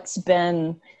what's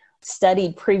been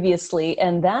studied previously,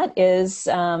 and that is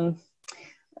a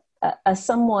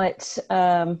somewhat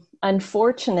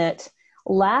unfortunate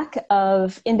lack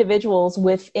of individuals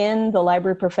within the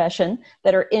library profession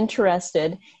that are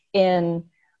interested in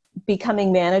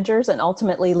becoming managers and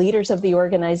ultimately leaders of the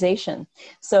organization.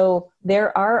 So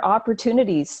there are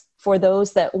opportunities for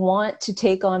those that want to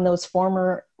take on those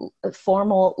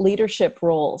formal leadership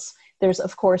roles. There's,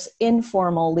 of course,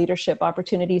 informal leadership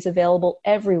opportunities available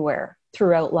everywhere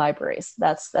throughout libraries.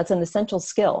 That's an essential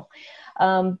skill.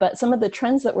 But some of the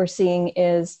trends that we're seeing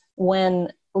is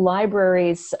when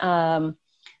libraries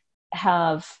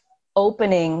have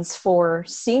openings for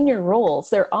senior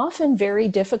roles, they're often very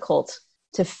difficult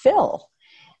to fill.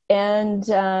 And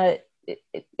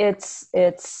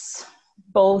it's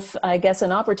both, I guess,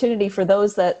 an opportunity for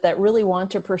those that really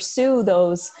want to pursue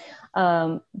those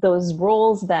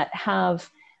roles that have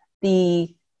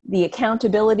the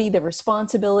accountability, the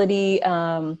responsibility,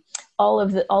 all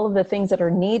of the things that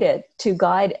are needed to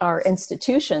guide our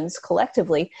institutions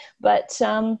collectively. But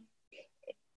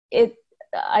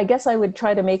I guess I would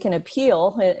try to make an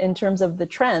appeal in terms of the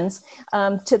trends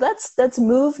to let's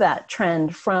move that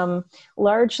trend from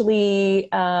largely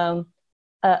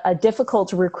a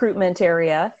difficult recruitment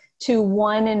area to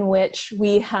one in which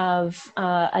we have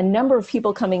a number of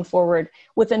people coming forward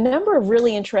with a number of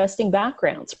really interesting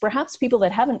backgrounds. Perhaps people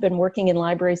that haven't been working in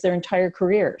libraries their entire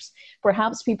careers.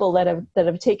 Perhaps people that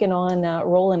have taken on a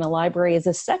role in a library as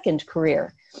a second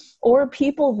career. Or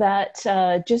people that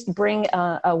just bring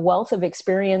a wealth of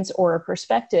experience or a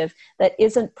perspective that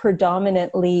isn't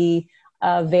predominantly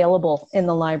available in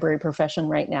the library profession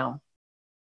right now.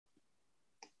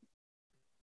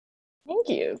 Thank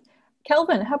you.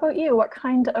 Kelvin, how about you? What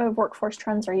kind of workforce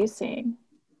trends are you seeing?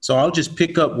 So I'll just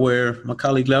pick up where my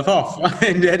colleague left off,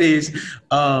 and that is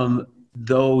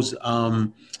those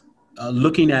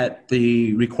looking at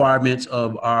the requirements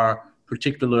of our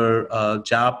particular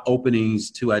job openings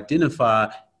to identify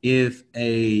if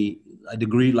a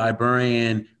degree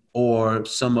librarian or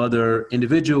some other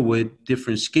individual with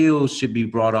different skills should be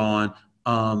brought on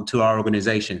to our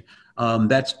organization.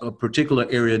 That's a particular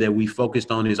area that we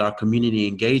focused on is our community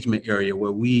engagement area,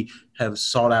 where we have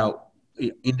sought out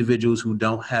individuals who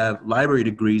don't have library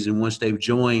degrees, and once they've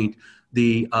joined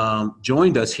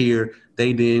us here,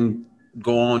 they then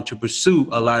go on to pursue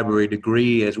a library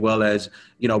degree, as well as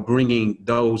bringing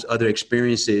those other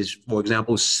experiences, for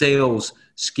example, sales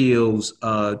skills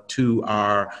to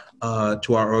our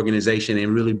organization,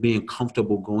 and really being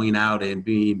comfortable going out and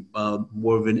being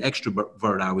more of an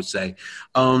extrovert, I would say.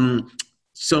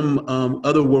 Some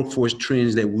other workforce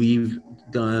trends that we've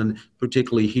done,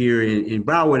 particularly here in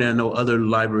Broward, and I know other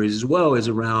libraries as well, is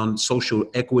around social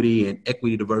equity and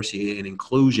equity, diversity, and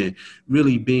inclusion,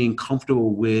 really being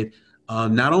comfortable with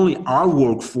not only our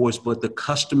workforce, but the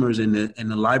customers and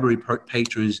the library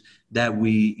patrons that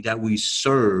we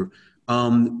serve,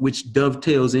 which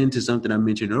dovetails into something I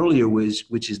mentioned earlier,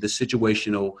 which is the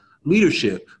situational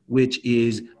leadership, which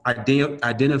is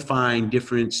identifying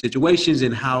different situations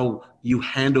and how you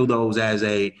handle those as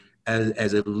a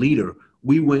leader.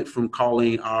 We went from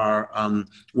calling our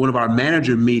one of our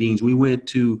manager meetings, we went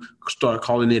to start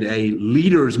calling it a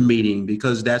leaders meeting,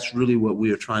 because that's really what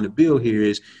we are trying to build here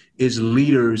is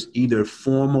leaders, either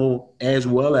formal as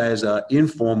well as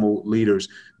informal leaders,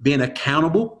 being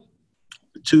accountable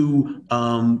to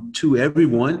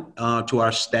everyone, to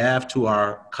our staff, to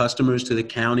our customers, to the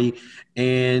county.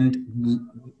 And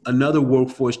another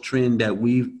workforce trend that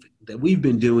we've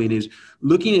been doing is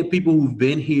looking at people who've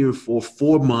been here for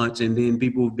 4 months, and then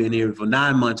people who've been here for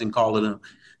 9 months, and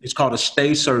it's called a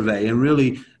stay survey, and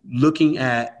really looking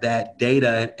at that data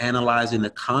and analyzing the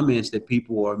comments that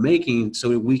people are making so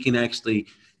that we can actually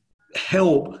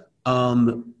help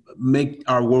make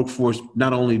our workforce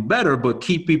not only better, but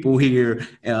keep people here,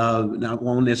 I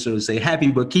won't necessarily say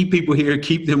happy, but keep people here,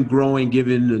 keep them growing,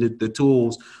 given the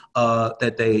tools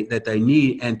that they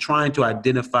need, and trying to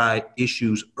identify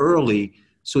issues early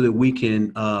so that we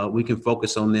can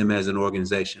focus on them as an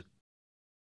organization.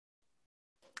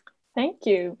 Thank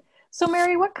you. So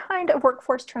Mary, what kind of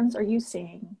workforce trends are you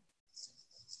seeing?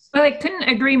 Well, I couldn't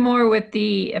agree more with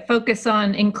the focus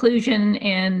on inclusion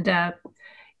and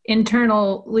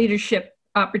internal leadership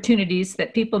opportunities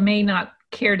that people may not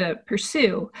care to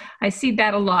pursue. I see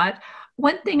that a lot.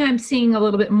 One thing I'm seeing a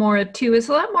little bit more of too is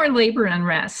a lot more labor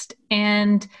unrest.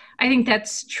 And I think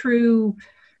that's true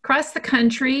across the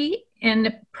country,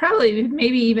 and probably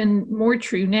maybe even more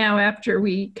true now after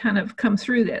we kind of come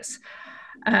through this.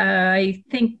 I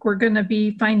think we're going to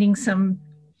be finding some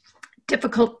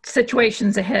difficult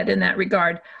situations ahead in that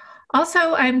regard.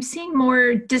 Also, I'm seeing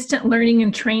more distant learning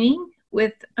and training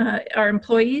with our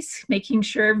employees, making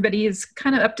sure everybody is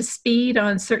kind of up to speed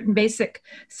on certain basic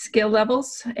skill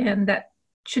levels, and that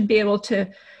should be able to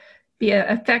be an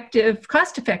effective,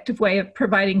 cost-effective way of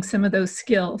providing some of those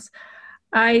skills.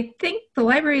 I think the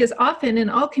library is often in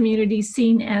all communities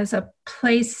seen as a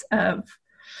place of,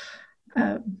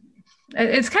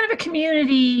 it's kind of a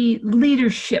community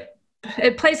leadership.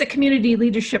 It plays a community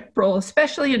leadership role,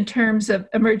 especially in terms of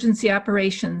emergency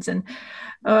operations. And,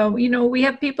 we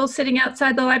have people sitting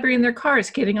outside the library in their cars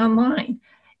getting online.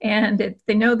 And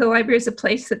they know the library is a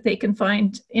place that they can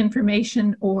find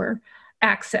information or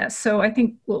access. So I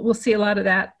think we'll see a lot of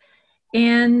that.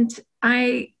 And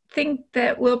I think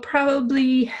that we'll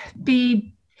probably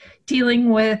be dealing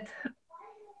with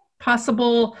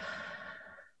possible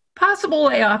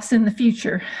layoffs in the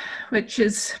future, which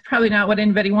is probably not what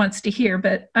anybody wants to hear,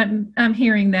 but I'm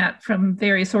hearing that from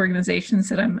various organizations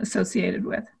that I'm associated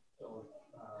with.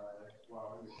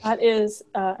 That is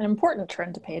an important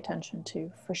trend to pay attention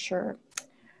to, for sure.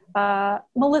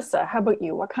 Melissa, how about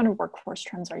you? What kind of workforce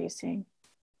trends are you seeing?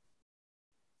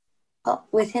 Well,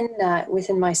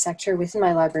 within my sector, within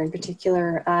my library in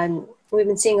particular, we've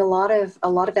been seeing a lot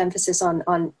of emphasis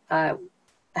on a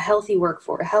healthy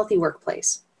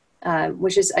workplace,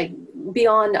 which is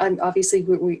beyond. Obviously,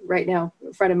 we right now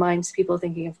front of mind is people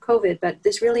thinking of COVID, but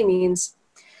this really means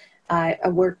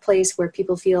a workplace where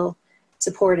people feel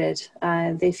supported,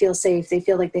 they feel safe, they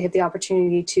feel like they have the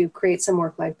opportunity to create some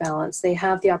work-life balance, they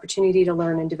have the opportunity to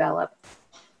learn and develop.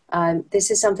 This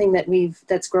is something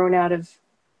that's grown out of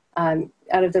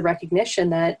the recognition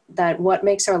that what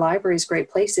makes our libraries great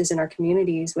places in our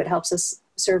communities, what helps us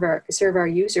serve our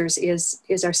users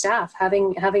is our staff,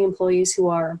 having employees who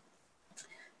are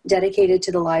dedicated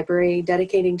to the library,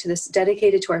 dedicated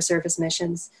to our service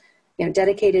missions,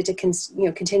 dedicated to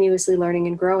continuously learning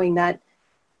and growing. That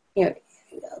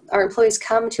our employees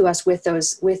come to us with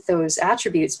those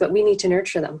attributes, but we need to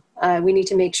nurture them. We need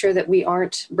to make sure that we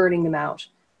aren't burning them out,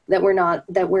 that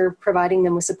we're providing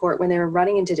them with support when they're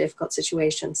running into difficult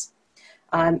situations.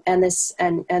 And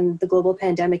the global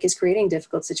pandemic is creating a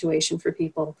difficult situation for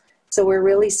people. So we're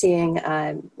really seeing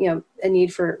a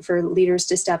need for leaders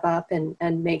to step up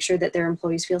and make sure that their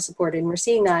employees feel supported. And we're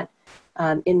seeing that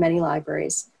in many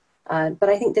libraries. But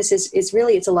I think this is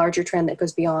really, it's a larger trend that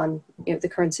goes beyond the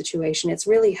current situation. It's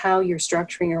really how you're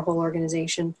structuring your whole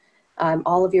organization,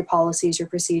 all of your policies, your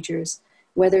procedures,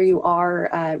 whether you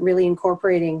are really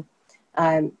incorporating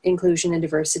inclusion and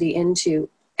diversity into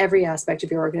every aspect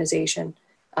of your organization.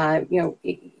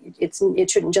 It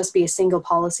shouldn't just be a single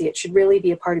policy. It should really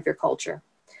be a part of your culture.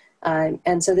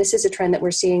 And so this is a trend that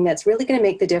we're seeing that's really going to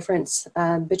make the difference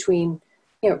between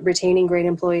retaining great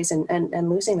employees and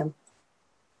losing them.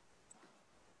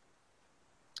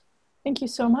 Thank you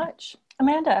so much.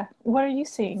 Amanda, what are you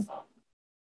seeing?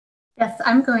 Yes,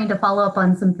 I'm going to follow up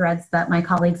on some threads that my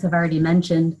colleagues have already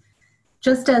mentioned.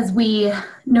 Just as we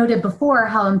noted before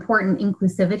how important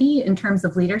inclusivity in terms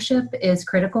of leadership is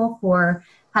critical for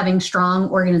having strong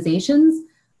organizations,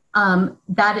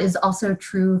 that is also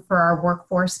true for our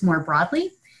workforce more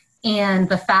broadly. And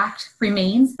the fact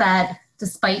remains that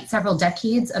despite several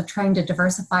decades of trying to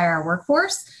diversify our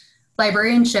workforce,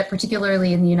 librarianship,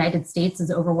 particularly in the United States,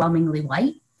 is overwhelmingly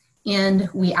white. And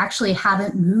we actually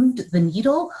haven't moved the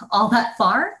needle all that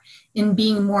far in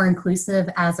being more inclusive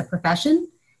as a profession.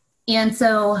 And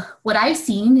so what I've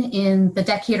seen in the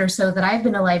decade or so that I've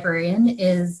been a librarian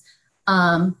is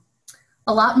a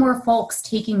lot more folks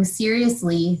taking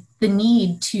seriously the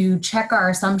need to check our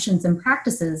assumptions and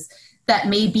practices that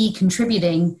may be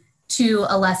contributing to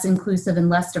a less inclusive and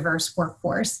less diverse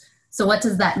workforce. So what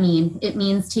does that mean? It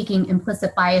means taking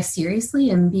implicit bias seriously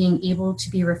and being able to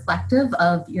be reflective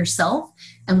of yourself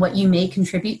and what you may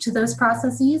contribute to those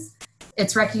processes.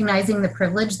 It's recognizing the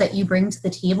privilege that you bring to the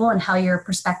table and how your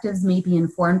perspectives may be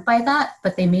informed by that,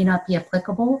 but they may not be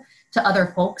applicable to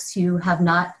other folks who have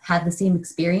not had the same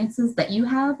experiences that you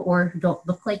have, or who don't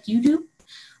look like you do,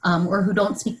 or who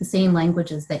don't speak the same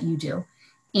languages that you do.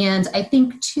 And I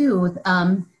think too,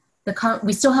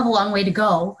 we still have a long way to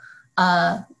go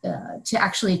to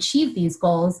actually achieve these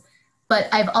goals, but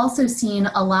I've also seen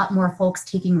a lot more folks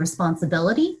taking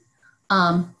responsibility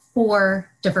for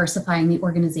diversifying the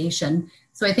organization.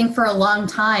 So I think for a long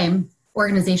time,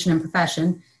 organization and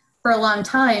profession, for a long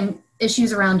time,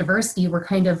 issues around diversity were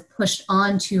kind of pushed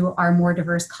on to our more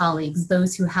diverse colleagues,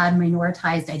 those who had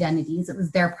minoritized identities. It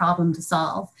was their problem to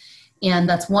solve. And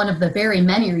that's one of the very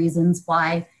many reasons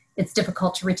why it's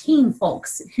difficult to retain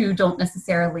folks who don't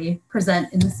necessarily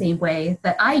present in the same way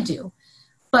that I do.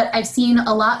 But I've seen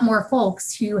a lot more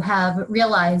folks who have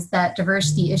realized that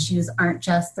diversity issues aren't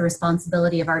just the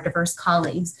responsibility of our diverse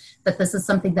colleagues, that this is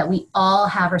something that we all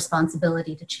have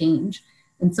responsibility to change.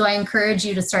 And so I encourage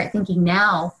you to start thinking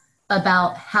now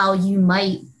about how you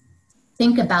might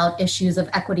think about issues of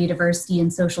equity, diversity,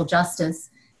 and social justice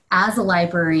as a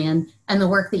librarian, and the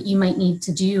work that you might need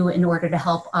to do in order to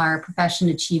help our profession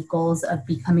achieve goals of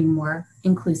becoming more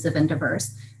inclusive and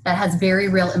diverse. That has very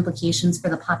real implications for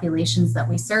the populations that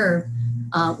we serve.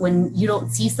 When you don't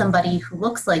see somebody who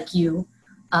looks like you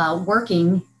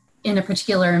working in a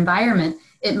particular environment,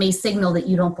 it may signal that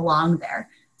you don't belong there.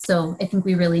 So I think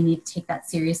we really need to take that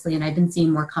seriously, and I've been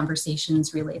seeing more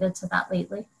conversations related to that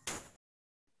lately.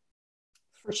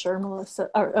 For sure, Melissa,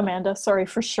 or Amanda, sorry,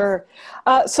 for sure.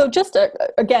 So just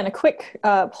again, a quick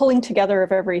pulling together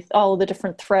of all of the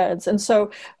different threads. And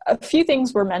so a few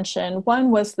things were mentioned.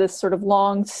 One was this sort of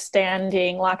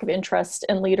long-standing lack of interest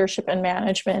in leadership and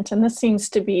management. And this seems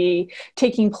to be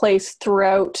taking place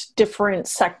throughout different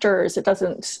sectors.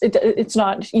 It's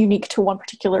not unique to one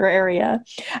particular area.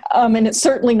 And it's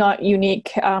certainly not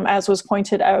unique, as was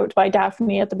pointed out by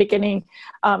Daphne at the beginning,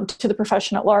 to the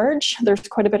profession at large. There's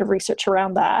quite a bit of research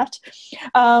around that.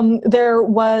 There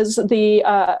was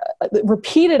the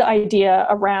repeated idea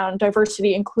around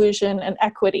diversity, inclusion, and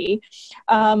equity.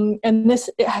 And this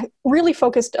really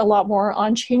focused a lot more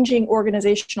on changing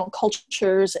organizational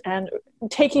cultures and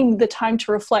taking the time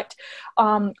to reflect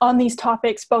on these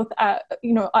topics, both at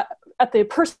the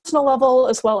personal level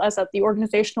as well as at the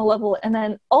organizational level, and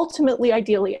then ultimately,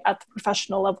 ideally, at the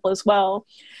professional level as well.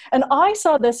 And I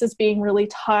saw this as being really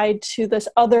tied to this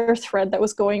other thread that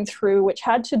was going through, which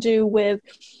had to do with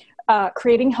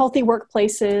creating healthy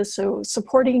workplaces, so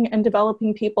supporting and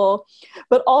developing people,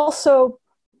 but also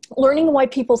learning why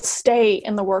people stay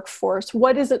in the workforce.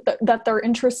 What is it that they're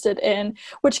interested in,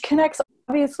 which connects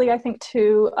obviously, I think,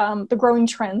 to the growing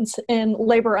trends in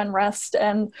labor unrest,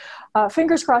 and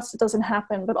fingers crossed it doesn't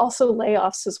happen, but also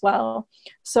layoffs as well.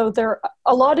 So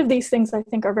a lot of these things I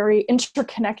think are very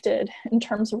interconnected in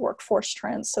terms of workforce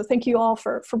trends. So thank you all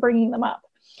for bringing them up.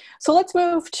 So let's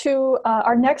move to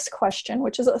our next question,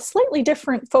 which is a slightly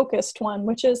different focused one,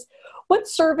 which is, what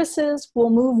services will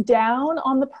move down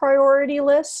on the priority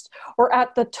list or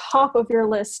at the top of your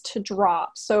list to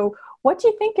drop? So what do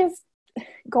you think is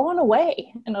going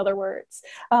away, in other words?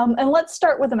 And let's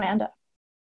start with Amanda.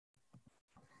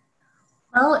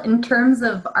 Well, in terms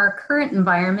of our current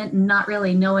environment, not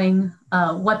really knowing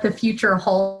what the future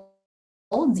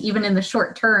holds, even in the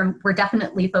short term, we're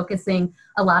definitely focusing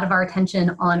a lot of our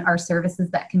attention on our services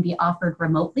that can be offered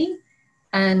remotely,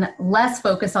 and less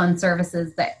focus on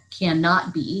services that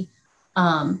cannot be,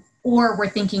 or we're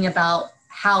thinking about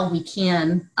how we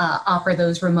can offer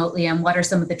those remotely and what are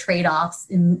some of the trade-offs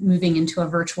in moving into a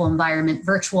virtual environment,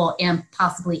 virtual and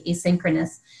possibly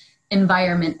asynchronous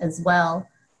environment as well.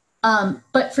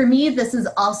 But for me, this is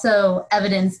also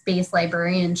evidence-based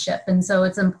librarianship. And so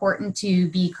it's important to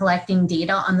be collecting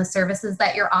data on the services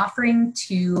that you're offering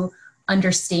to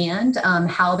understand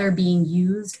how they're being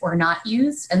used or not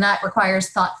used. And that requires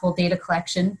thoughtful data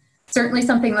collection. Certainly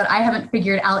something that I haven't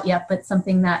figured out yet, but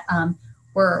something that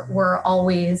we're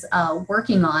always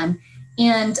working on.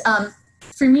 And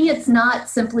for me, it's not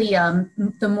simply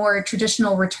the more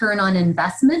traditional return on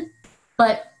investment,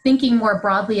 but thinking more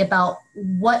broadly about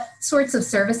what sorts of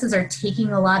services are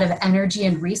taking a lot of energy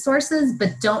and resources,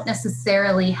 but don't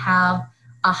necessarily have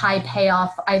a high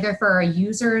payoff either for our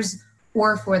users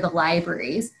or for the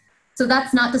libraries. So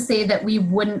that's not to say that we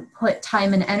wouldn't put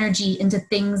time and energy into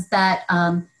things that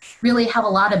really have a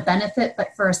lot of benefit,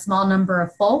 but for a small number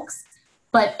of folks.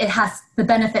 But the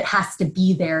benefit has to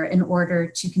be there in order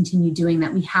to continue doing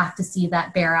that. We have to see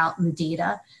that bear out in the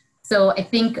data. So I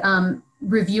think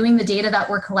reviewing the data that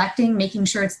we're collecting, making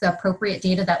sure it's the appropriate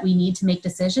data that we need to make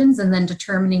decisions, and then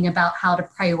determining about how to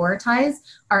prioritize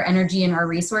our energy and our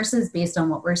resources based on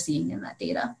what we're seeing in that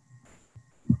data.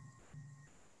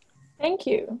 Thank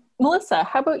you. Melissa,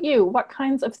 how about you? What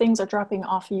kinds of things are dropping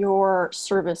off your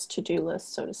service to-do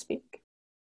list, so to speak?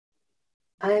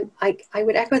 I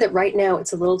would echo that right now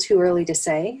it's a little too early to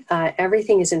say.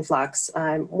 Everything is in flux.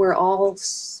 We're all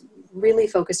really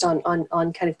focused on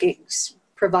kind of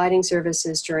providing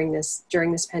services during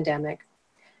this pandemic.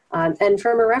 And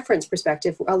from a reference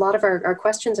perspective, a lot of our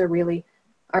questions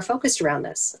are focused around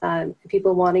this.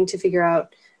 People wanting to figure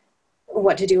out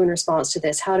what to do in response to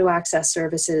this, how to access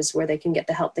services where they can get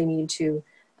the help they need to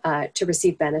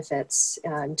receive benefits,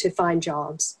 to find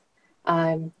jobs.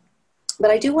 But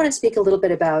I do want to speak a little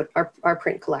bit about our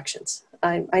print collections.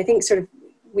 I think sort of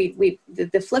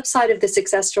the flip side of the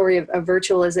success story of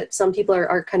virtual is that some people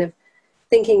are kind of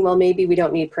thinking, well, maybe we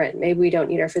don't need print, maybe we don't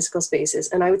need our physical spaces.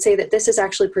 And I would say that this has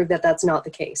actually proved that that's not the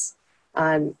case.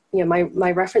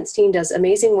 My reference team does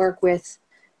amazing work with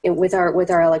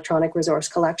our electronic resource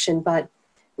collection, but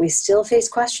we still face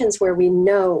questions where we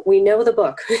know the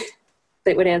book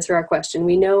that would answer our question.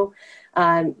 We know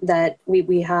that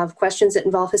we have questions that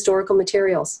involve historical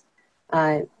materials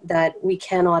that we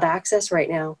cannot access right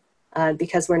now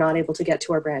because we're not able to get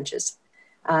to our branches.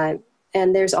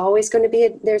 And there's always going to be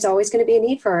a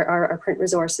need for our print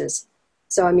resources.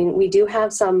 So, I mean, we do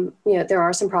have some, there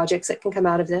are some projects that can come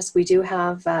out of this. We do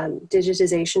have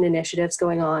digitization initiatives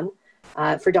going on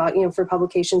for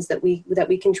publications that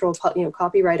we control,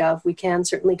 copyright of. We can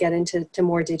certainly get into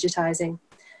more digitizing,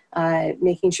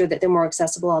 making sure that they're more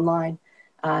accessible online.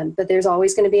 But there's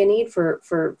always going to be a need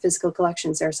for physical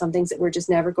collections. There are some things that we're just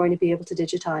never going to be able to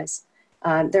digitize.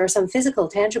 There are some physical,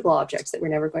 tangible objects that we're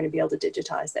never going to be able to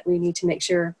digitize that we need to make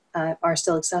sure are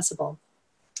still accessible.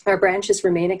 Our branches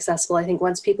remain accessible. I think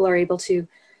once people are able to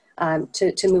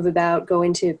move about, go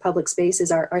into public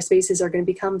spaces, our spaces are going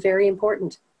to become very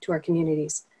important to our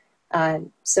communities.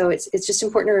 So it's just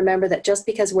important to remember that just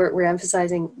because we're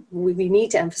emphasizing, we need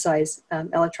to emphasize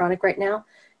electronic right now,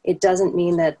 it doesn't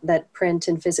mean that print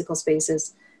and physical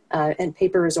spaces and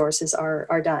paper resources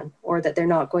are done, or that they're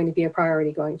not going to be a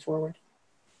priority going forward.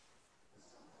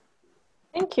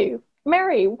 Thank you.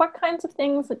 Mary, what kinds of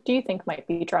things do you think might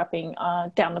be dropping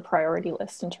down the priority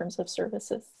list in terms of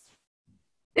services?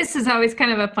 This is always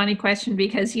kind of a funny question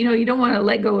because, you don't want to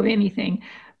let go of anything.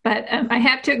 But I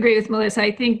have to agree with Melissa.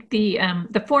 I think the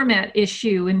format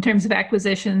issue in terms of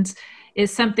acquisitions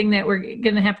is something that we're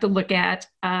going to have to look at.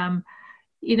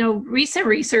 Recent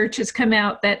research has come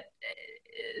out that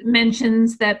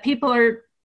mentions that people are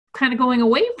kind of going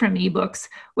away from ebooks,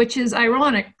 which is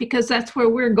ironic because that's where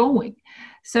we're going.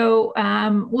 So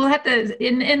we'll have to,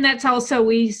 and that's also,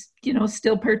 we,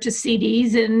 still purchase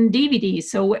CDs and DVDs.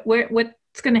 So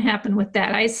what's going to happen with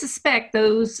that? I suspect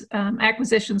those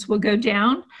acquisitions will go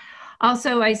down.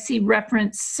 Also, I see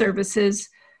reference services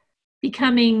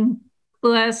becoming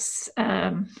less,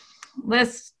 at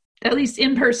least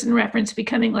in-person reference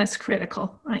becoming less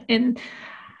critical. And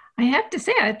I have to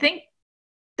say, I think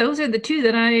those are the two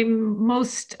that I'm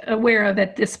most aware of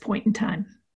at this point in time.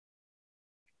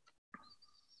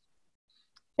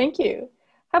 Thank you.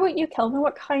 How about you, Kelvin?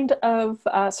 What kind of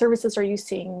services are you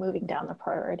seeing moving down the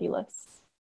priority list?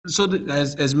 So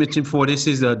as mentioned before, this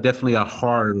is definitely a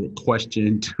hard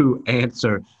question to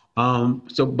answer.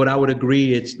 But I would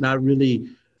agree it's not really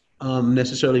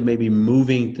necessarily maybe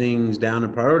moving things down the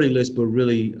priority list, but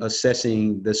really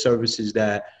assessing the services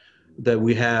that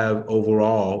we have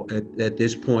overall at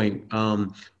this point.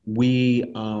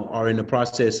 We are in the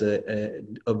process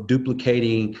of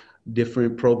duplicating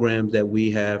different programs that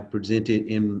we have presented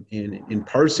in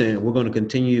person. We're going to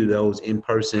continue those in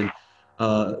person,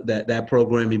 that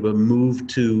programming, but move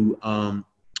to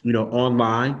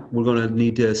online. We're going to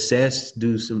need to assess,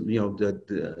 do some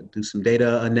do some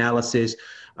data analysis.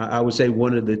 I would say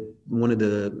one of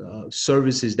the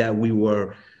services that we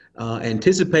were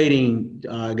anticipating,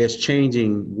 I guess,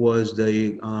 changing was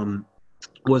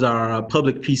our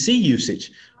public PC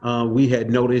usage. We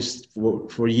had noticed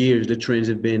for years the trends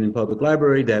have been in public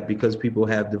library that because people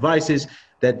have devices,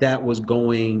 that was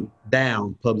going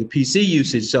down, public PC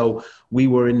usage. So we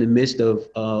were in the midst of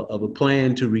a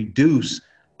plan to reduce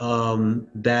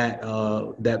that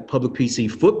public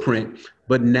PC footprint,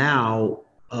 but now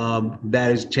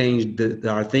that has changed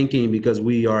our thinking because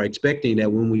we are expecting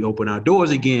that when we open our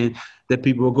doors again, that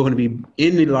people are going to be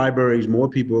in the libraries, more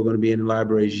people are going to be in the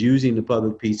libraries using the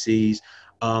public PCs,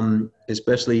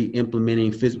 especially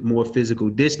implementing more physical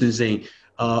distancing,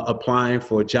 applying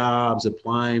for jobs,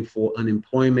 applying for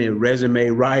unemployment, resume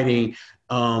writing,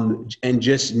 and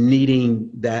just needing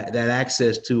that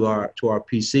access to our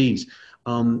PCs.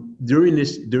 During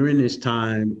this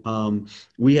time,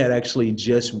 we had actually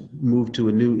just moved to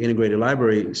a new integrated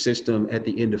library system at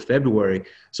the end of February.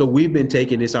 So we've been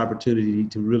taking this opportunity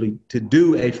to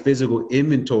do a physical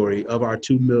inventory of our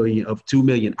 2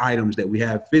 million items that we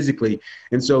have physically.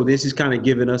 And so this is kind of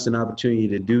giving us an opportunity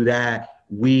to do that.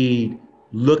 We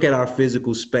look at our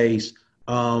physical space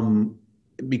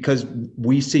because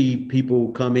we see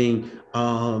people coming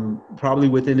probably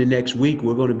within the next week,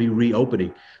 we're going to be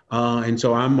reopening. And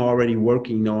so I'm already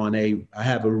working on I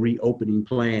have a reopening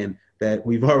plan that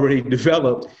we've already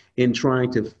developed in trying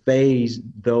to phase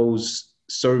those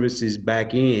services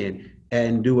back in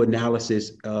and do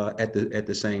analysis at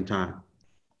the same time.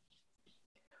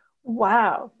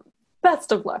 Wow.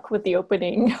 Best of luck with the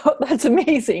opening. That's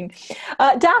amazing.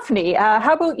 Daphne,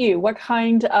 how about you? What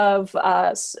kind of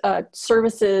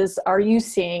services are you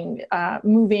seeing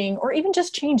moving or even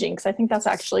just changing? Because I think that's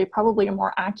actually probably a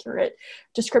more accurate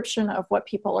description of what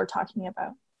people are talking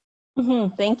about.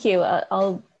 Mm-hmm. Thank you.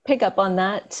 I'll pick up on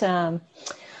that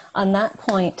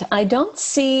point. I don't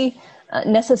see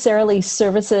necessarily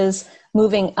services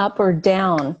moving up or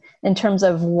down in terms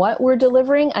of what we're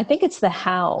delivering. I think it's the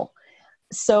how.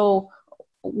 So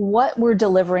what we're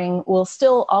delivering will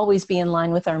still always be in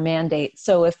line with our mandate.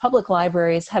 So if public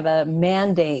libraries have a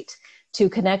mandate to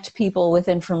connect people with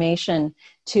information,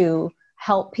 to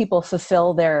help people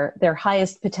fulfill their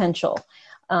highest potential,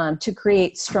 to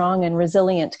create strong and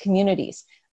resilient communities,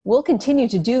 we'll continue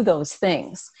to do those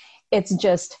things. It's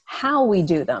just how we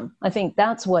do them. I think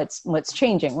that's what's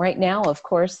changing right now. Of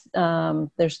course,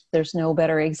 there's no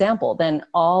better example than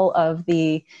all of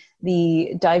the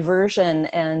diversion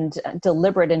and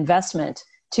deliberate investment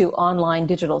to online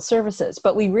digital services.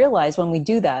 But we realize when we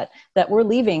do that we're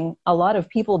leaving a lot of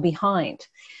people behind.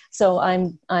 So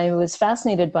I was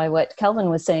fascinated by what Kelvin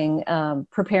was saying,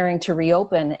 preparing to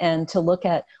reopen and to look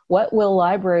at what will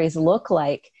libraries look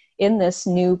like in this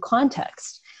new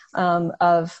context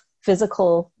of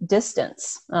physical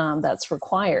distance that's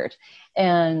required,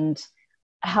 and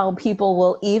how people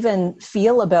will even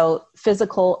feel about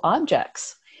physical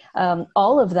objects.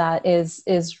 All of that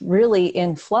is really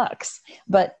in flux.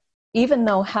 But even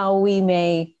though how we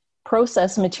may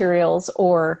process materials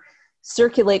or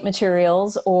circulate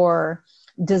materials or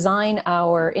design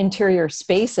our interior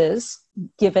spaces,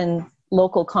 given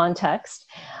local context,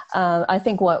 I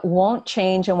think what won't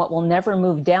change and what will never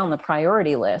move down the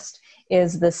priority list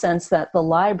is the sense that the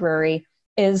library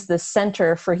is the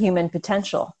center for human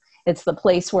potential. It's the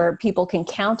place where people can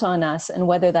count on us, and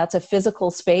whether that's a physical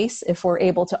space, if we're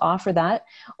able to offer that,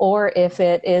 or if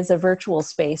it is a virtual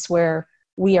space where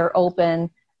we are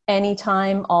open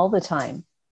anytime, all the time.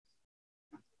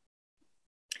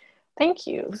 Thank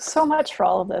you so much for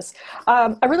all of this.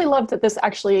 I really love that this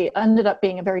actually ended up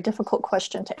being a very difficult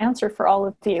question to answer for all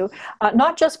of you,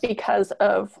 not just because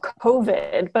of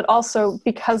COVID, but also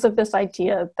because of this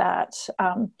idea that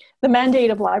the mandate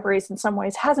of libraries in some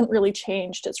ways hasn't really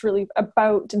changed. It's really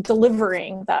about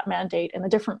delivering that mandate and the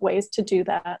different ways to do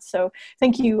that. So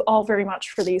thank you all very much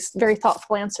for these very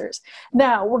thoughtful answers.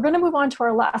 Now, we're going to move on to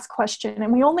our last question,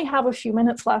 and we only have a few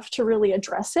minutes left to really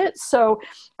address it. So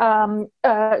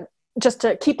just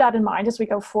to keep that in mind as we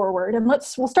go forward. And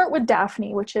we'll start with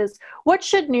Daphne, which is, what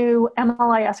should new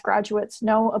MLIS graduates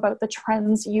know about the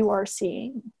trends you are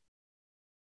seeing?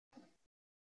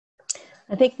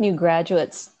 I think new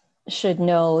graduates should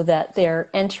know that they're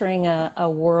entering a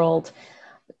world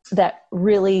that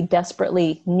really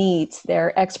desperately needs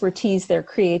their expertise, their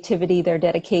creativity, their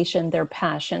dedication, their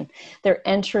passion. They're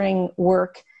entering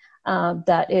work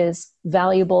that is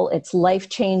valuable, it's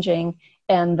life-changing,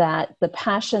 and that the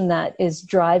passion that is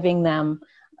driving them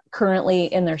currently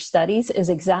in their studies is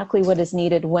exactly what is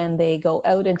needed when they go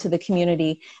out into the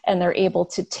community and they're able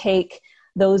to take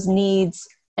those needs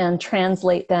and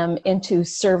translate them into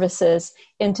services,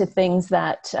 into things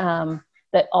that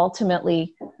that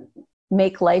ultimately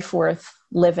make life worth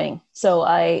living. So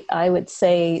I would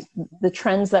say the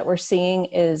trends that we're seeing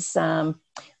is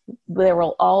there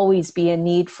will always be a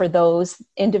need for those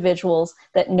individuals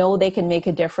that know they can make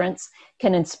a difference,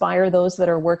 can inspire those that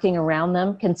are working around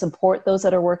them, can support those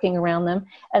that are working around them,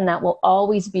 and that will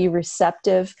always be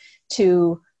receptive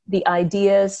to the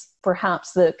ideas,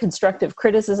 perhaps the constructive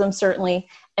criticism certainly,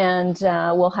 and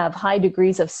will have high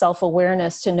degrees of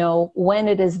self-awareness to know when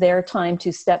it is their time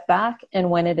to step back and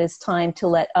when it is time to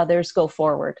let others go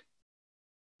forward.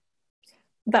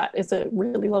 That is a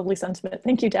really lovely sentiment.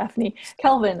 Thank you, Daphne.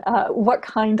 Kelvin, what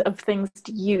kind of things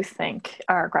do you think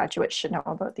our graduates should know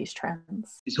about these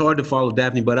trends? It's hard to follow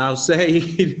Daphne, but I'll say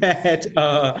that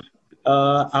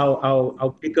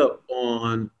I'll pick up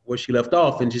on where she left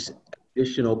off, and just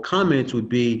additional comments would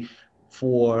be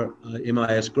for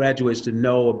MLIS graduates to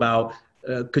know about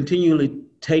continually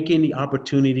taking the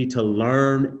opportunity to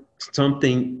learn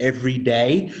something every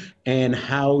day and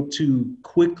how to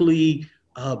quickly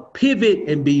pivot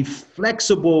and be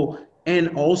flexible and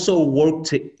also work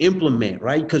to implement,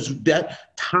 right? Because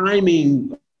that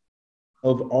timing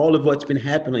of all of what's been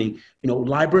happening,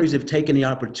 libraries have taken the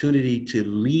opportunity to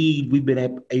lead. We've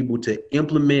been able to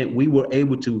implement. We were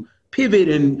able to pivot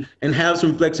and have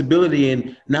some flexibility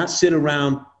and not sit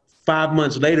around 5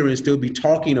 months later and still be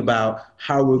talking about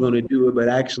how we're going to do it, but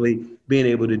actually being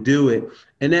able to do it.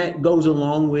 And that goes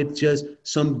along with just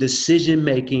some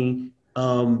decision-making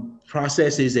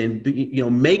processes and,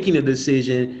 making a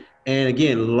decision, and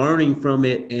again, learning from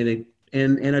it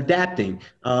and adapting,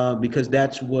 because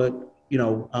that's what,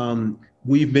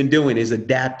 we've been doing, is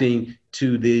adapting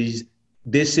to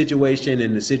this situation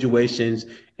and the situations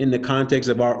in the context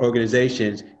of our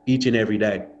organizations each and every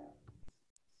day.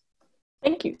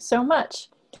 Thank you so much.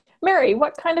 Mary,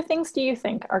 what kind of things do you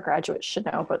think our graduates should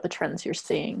know about the trends you're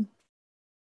seeing?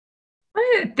 One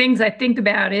of the things I think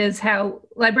about is how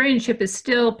librarianship is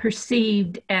still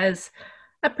perceived as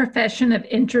a profession of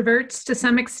introverts to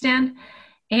some extent.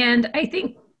 And I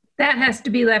think that has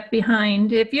to be left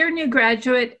behind. If you're a new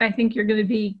graduate, I think you're going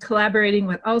to be collaborating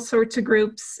with all sorts of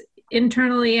groups,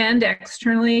 internally and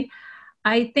externally.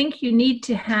 I think you need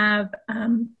to have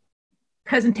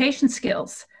presentation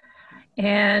skills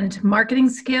and marketing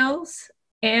skills,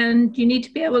 and you need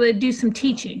to be able to do some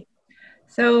teaching.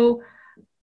 So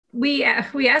we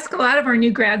ask a lot of our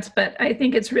new grads, but I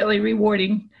think it's really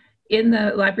rewarding in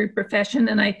the library profession,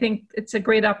 and I think it's a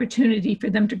great opportunity for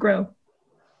them to grow.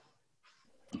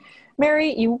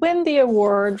 Mary, you win the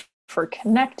award for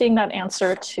connecting that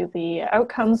answer to the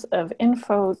outcomes of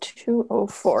Info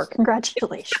 204.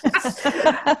 Congratulations.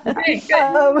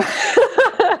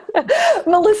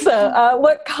 Melissa,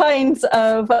 what kinds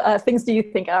of things do you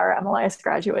think our MLIS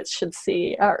graduates should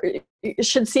see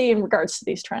in regards to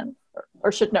these trends,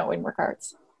 or should know in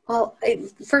regards? Well,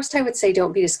 first I would say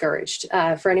don't be discouraged.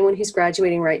 For anyone who's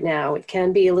graduating right now, it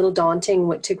can be a little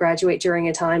daunting to graduate during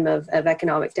a time of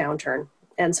economic downturn.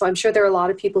 And so I'm sure there are a lot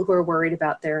of people who are worried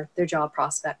about their job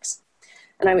prospects.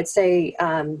 And I would say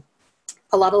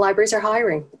a lot of libraries are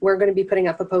hiring. We're going to be putting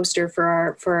up a poster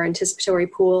for our anticipatory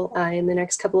pool in the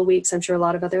next couple of weeks. I'm sure a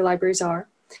lot of other libraries are.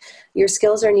 Your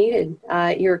skills are needed.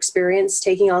 Your experience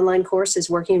taking online courses,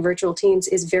 working in virtual teams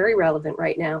is very relevant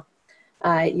right now.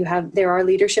 There are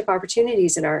leadership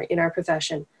opportunities in our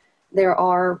profession. There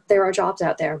are jobs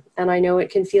out there, and I know it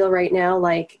can feel right now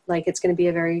like it's going to be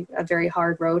a very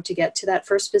hard road to get to that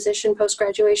first position post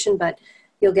graduation, but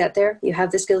you'll get there. You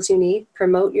have the skills you need.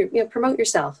 Promote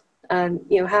yourself.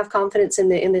 Have confidence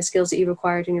in the skills that you've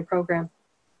acquired in your program.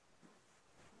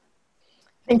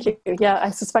 Thank you. Yeah, I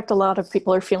suspect a lot of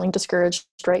people are feeling discouraged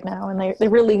right now, and they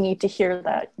really need to hear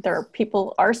that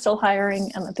people are still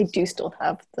hiring and that they do still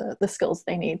have the skills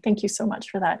they need. Thank you so much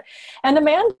for that. And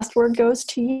Amanda, last word goes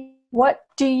to you. What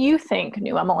do you think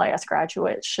new MLIS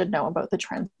graduates should know about the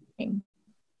trends?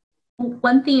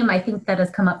 One theme I think that has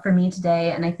come up for me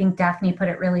today, and I think Daphne put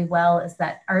it really well, is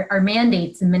that our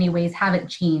mandates in many ways haven't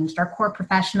changed. Our core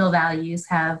professional values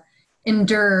have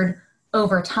endured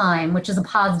over time, which is a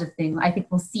positive thing. I think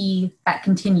we'll see that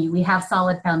continue. We have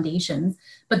solid foundations,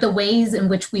 but the ways in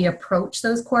which we approach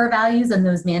those core values and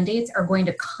those mandates are going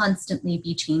to constantly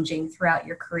be changing throughout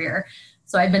your career.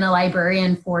 So I've been a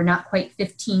librarian for not quite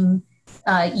 15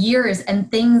 years, and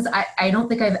I don't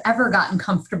think I've ever gotten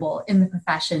comfortable in the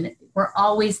profession. We're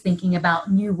always thinking about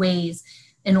new ways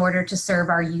in order to serve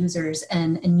our users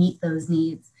and meet those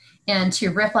needs. And to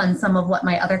riff on some of what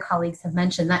my other colleagues have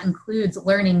mentioned, that includes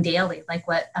learning daily, like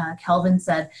what Kelvin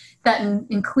said. That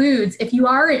includes, if you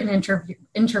are an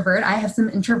introvert, I have some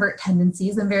introvert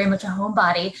tendencies, I'm very much a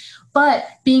homebody, but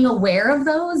being aware of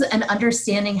those and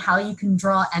understanding how you can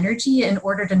draw energy in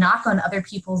order to knock on other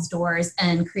people's doors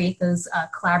and create those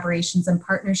collaborations and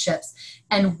partnerships,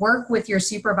 and work with your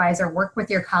supervisor, work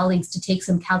with your colleagues to take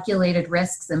some calculated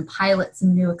risks and pilot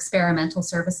some new experimental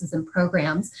services and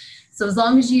programs. So as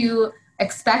long as you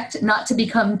expect not to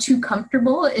become too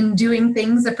comfortable in doing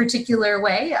things a particular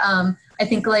way, I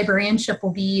think librarianship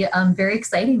will be very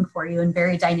exciting for you and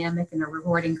very dynamic and a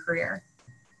rewarding career.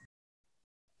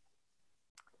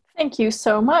 Thank you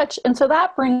so much. And so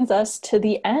that brings us to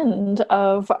the end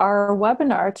of our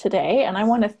webinar today. And I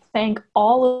want to thank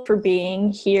all for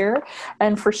being here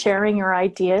and for sharing your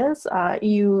ideas.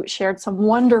 You shared some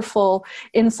wonderful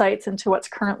insights into what's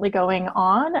currently going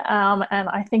on. And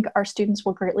I think our students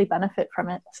will greatly benefit from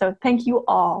it. So thank you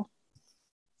all.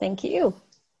 Thank you.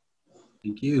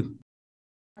 Thank you.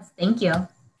 Thank you.